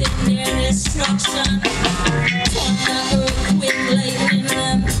constructing their destruction. Thunder, earthquake, lightning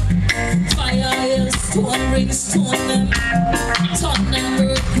them. Fire, hail, stone, brimstone them. Thunder,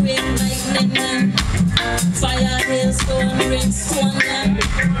 earthquake, lightning them. Fire, hail, stone, brimstone them.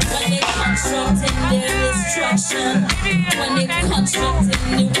 When they constructing their destruction. When they constructing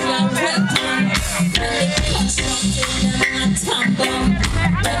nuclear weapon. When they constructing them atom bomb.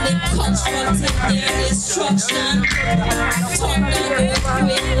 When they constructing their destruction. Thunder,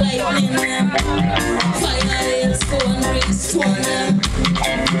 earthquake, lightning them. Fire, hail, stone, brimstone them.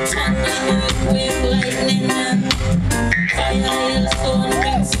 Thunder, earthquake, lightning them. Fire, hail, stone,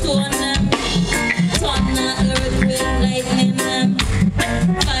 brimstone them. Thunder, earthquake, lightning them.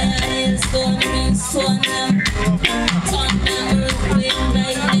 Fire, hail, stone, brimstone them. Thunder, earthquake,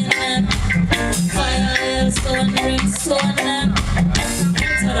 lightning them. Fire, hail, stone, brimstone them.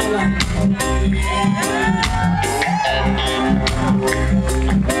 Thunder,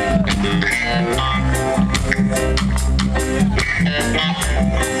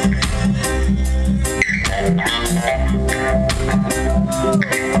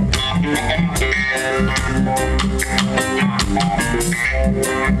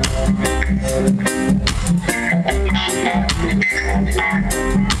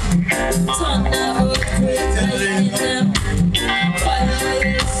 earthquake, lightning them. Fire,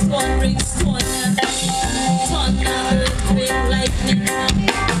 hail, stone, brimstone them. Thunder, earthquake, lightning them.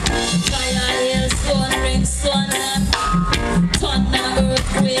 Fire, hail, stone, brimstone them. Thunder,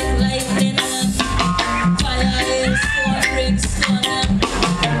 earthquake, lightning them. Fire, hail, stone, brimstone them.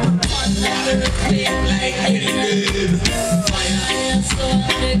 Thunder, earthquake, lightning them. Fire, hail, stone,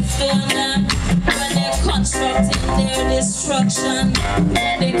 brimstone them. When they're constructing their destruction.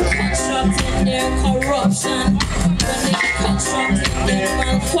 When they're constructing their corruption. When they're constructing their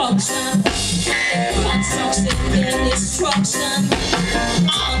malfunction. When they're constructing their destruction.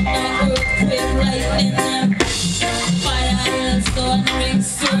 Thunder, earthquake, lightning them. Fire, hail, stone,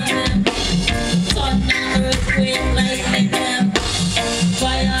 brimstone them. Thunder, earthquake, lightning them.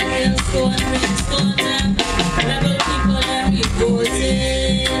 Fire, hail, stone, brimstone them. Rebel people, them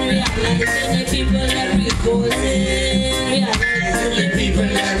revolting. Realizing the people, them revolting. Realizing the people,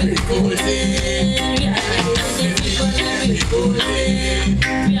 them revolting. Realizing the people, them revolting.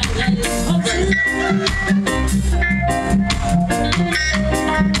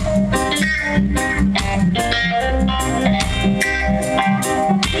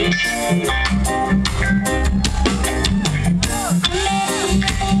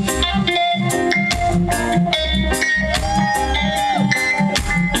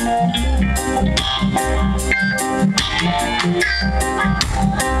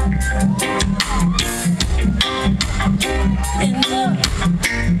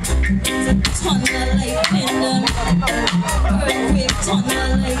 Thunder, lightning them. Earthquake, thunder,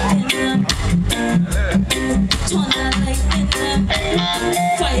 lightning them. Thunder, lightning them.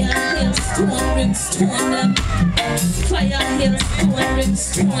 Fire, hail, stone, brimstone them. Fire, hail, stone,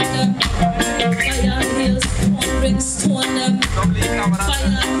 brimstone them. Fire, hail, stone, brimstone them. Fire,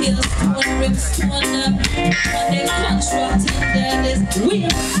 hail, stone, brimstone them. When they constructing there is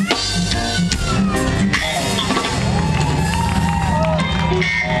wind.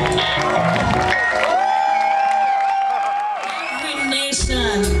 Every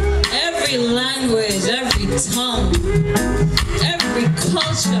nation, every language, every tongue, every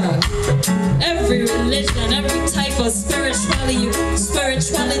culture, every religion, every type of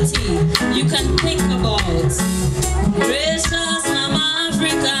spirituality you can think about. Gracious Mama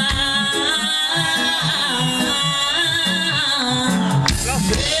Africa,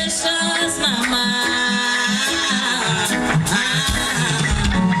 gracious Mama.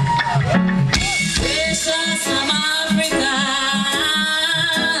 Gracious Mama Africa,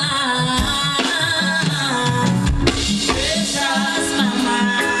 gracious Mama.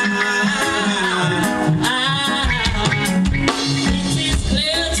 It is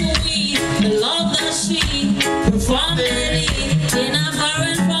clear to me the love that she performed in a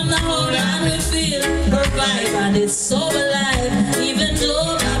foreign from the whole land we feel her vibe, and it's so alive. Even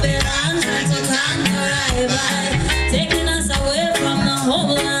though Babylon tried to conquer by taking us away from the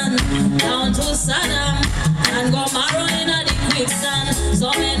homeland down to Saddam and Gomorrah in the quicksand. So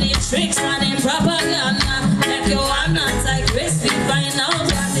many tricks and in propaganda. Like you are not like crispy. Find out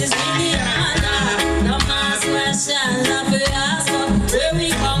what is really under. No mass questions that we ask for. Where we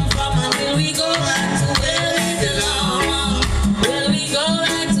come from and will we go back to where we belong? Will we go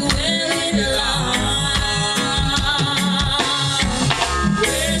back to where we belong?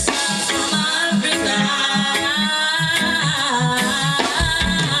 Gracious from Africa.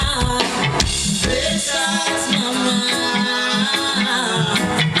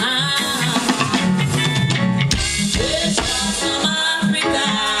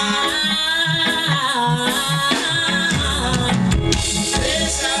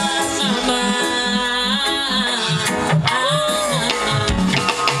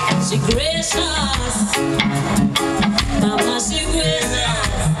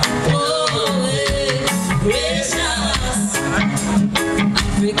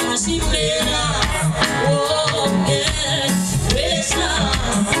 Because she made us, oh yeah, gracious.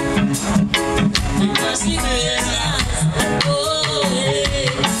 Because she gracious, oh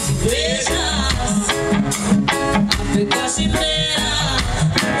yeah, gracious. Because she made us,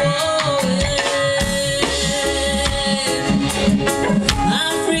 oh yeah,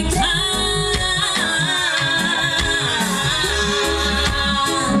 Africa.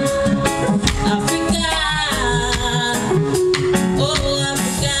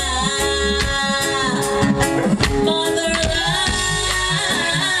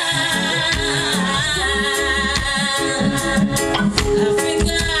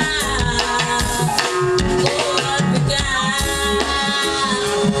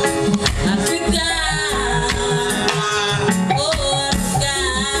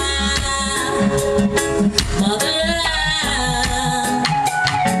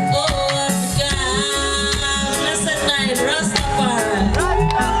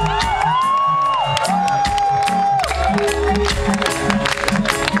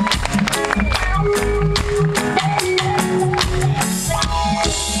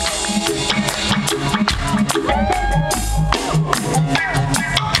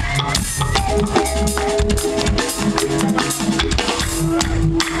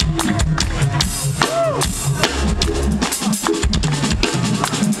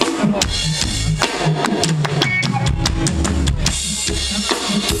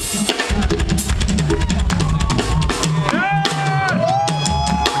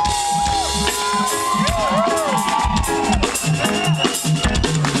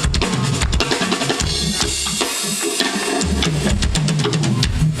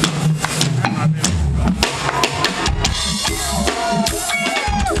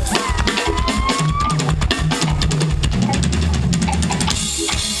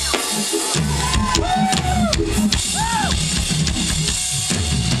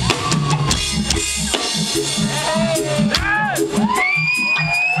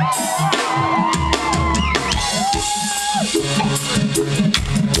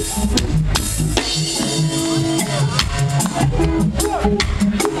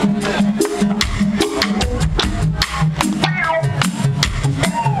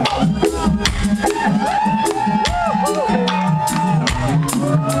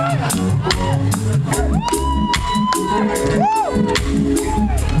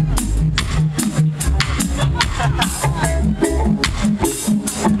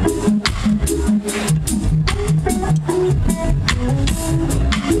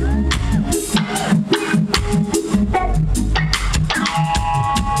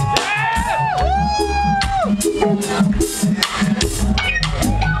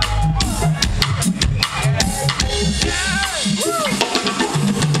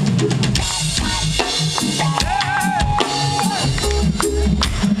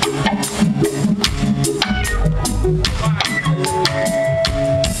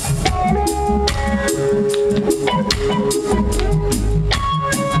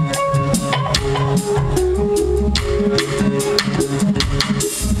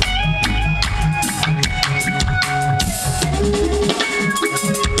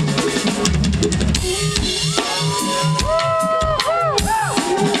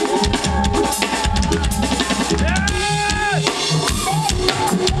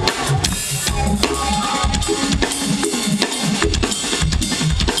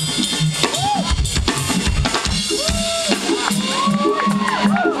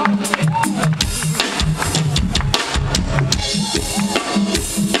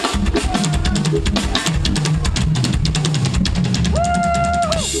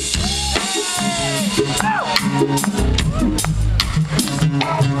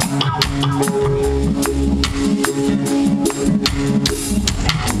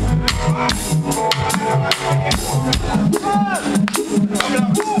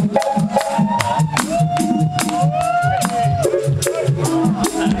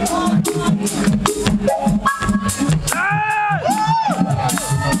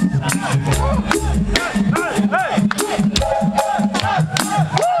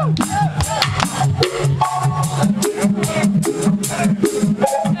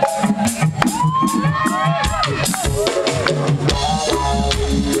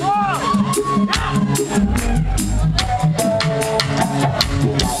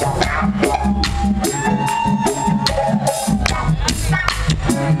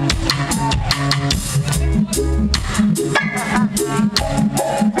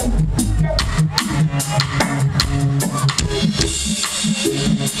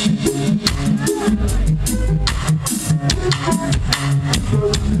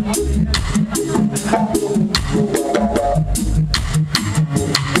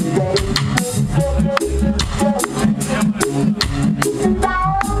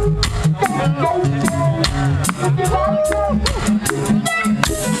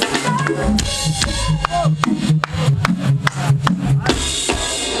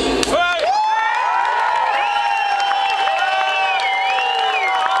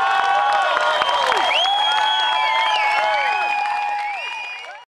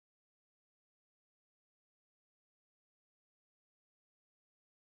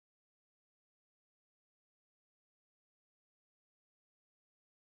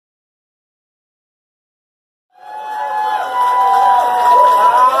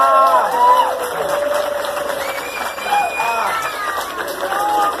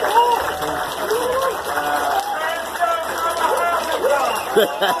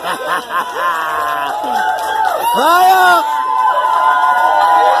 Fire!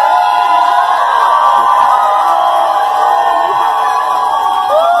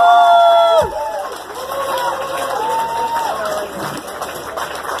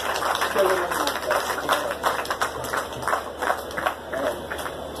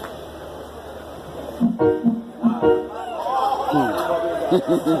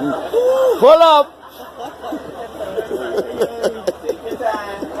 Pull up!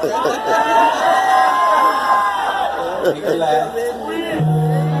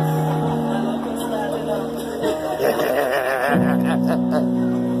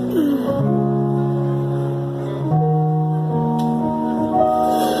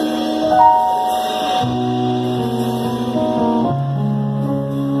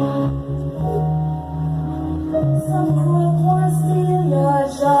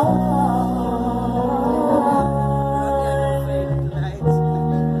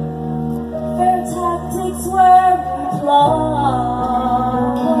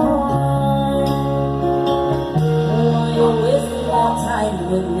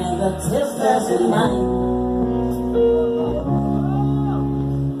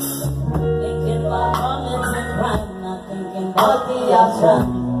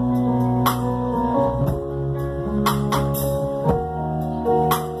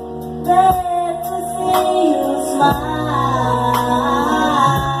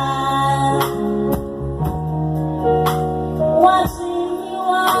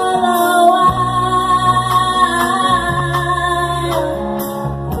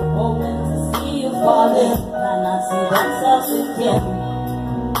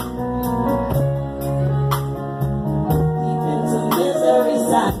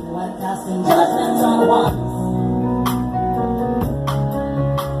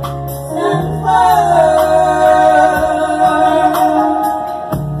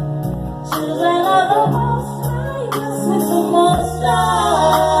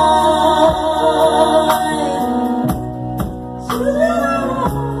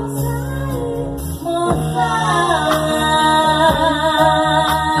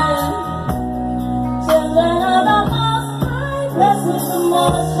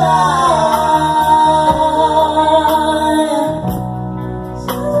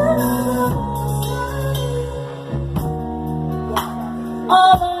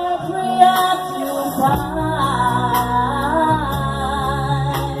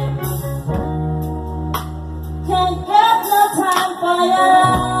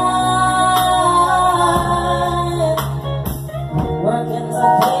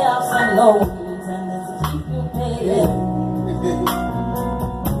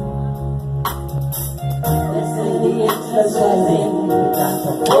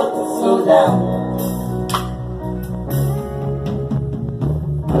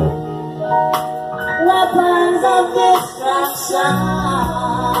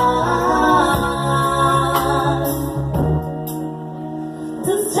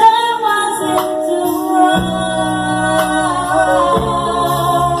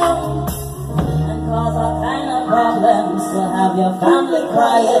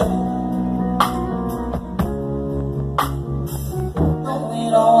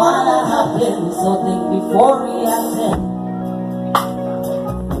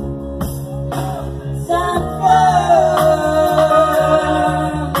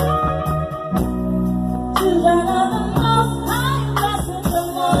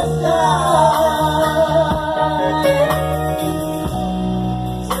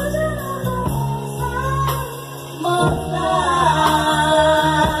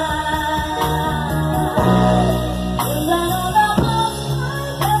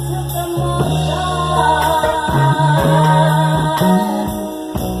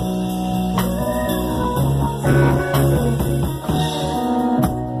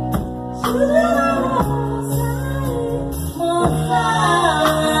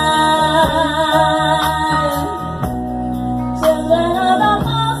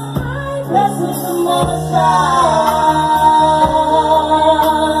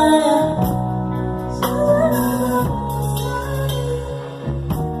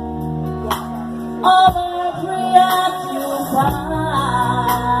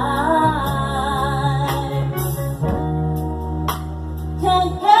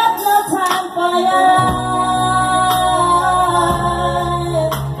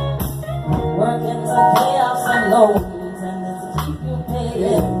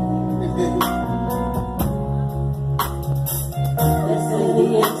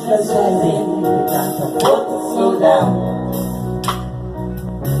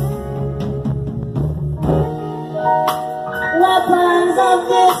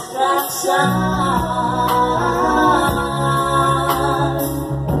 shine.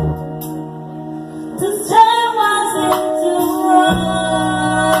 To stay was it to run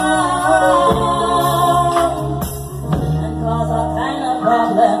and cause all kind of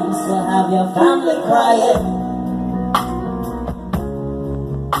problems to have your family crying.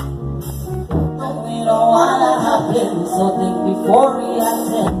 We don't wanna happen, so think before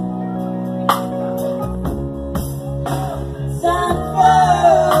reacting. Stand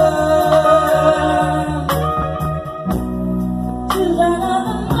firm. Children of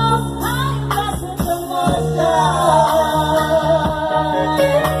the Most High, blessed the Most High.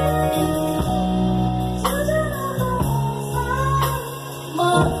 Children of the Most High,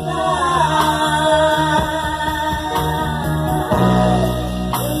 Most High.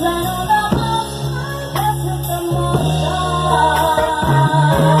 Children of the Most High, blessed the Most High.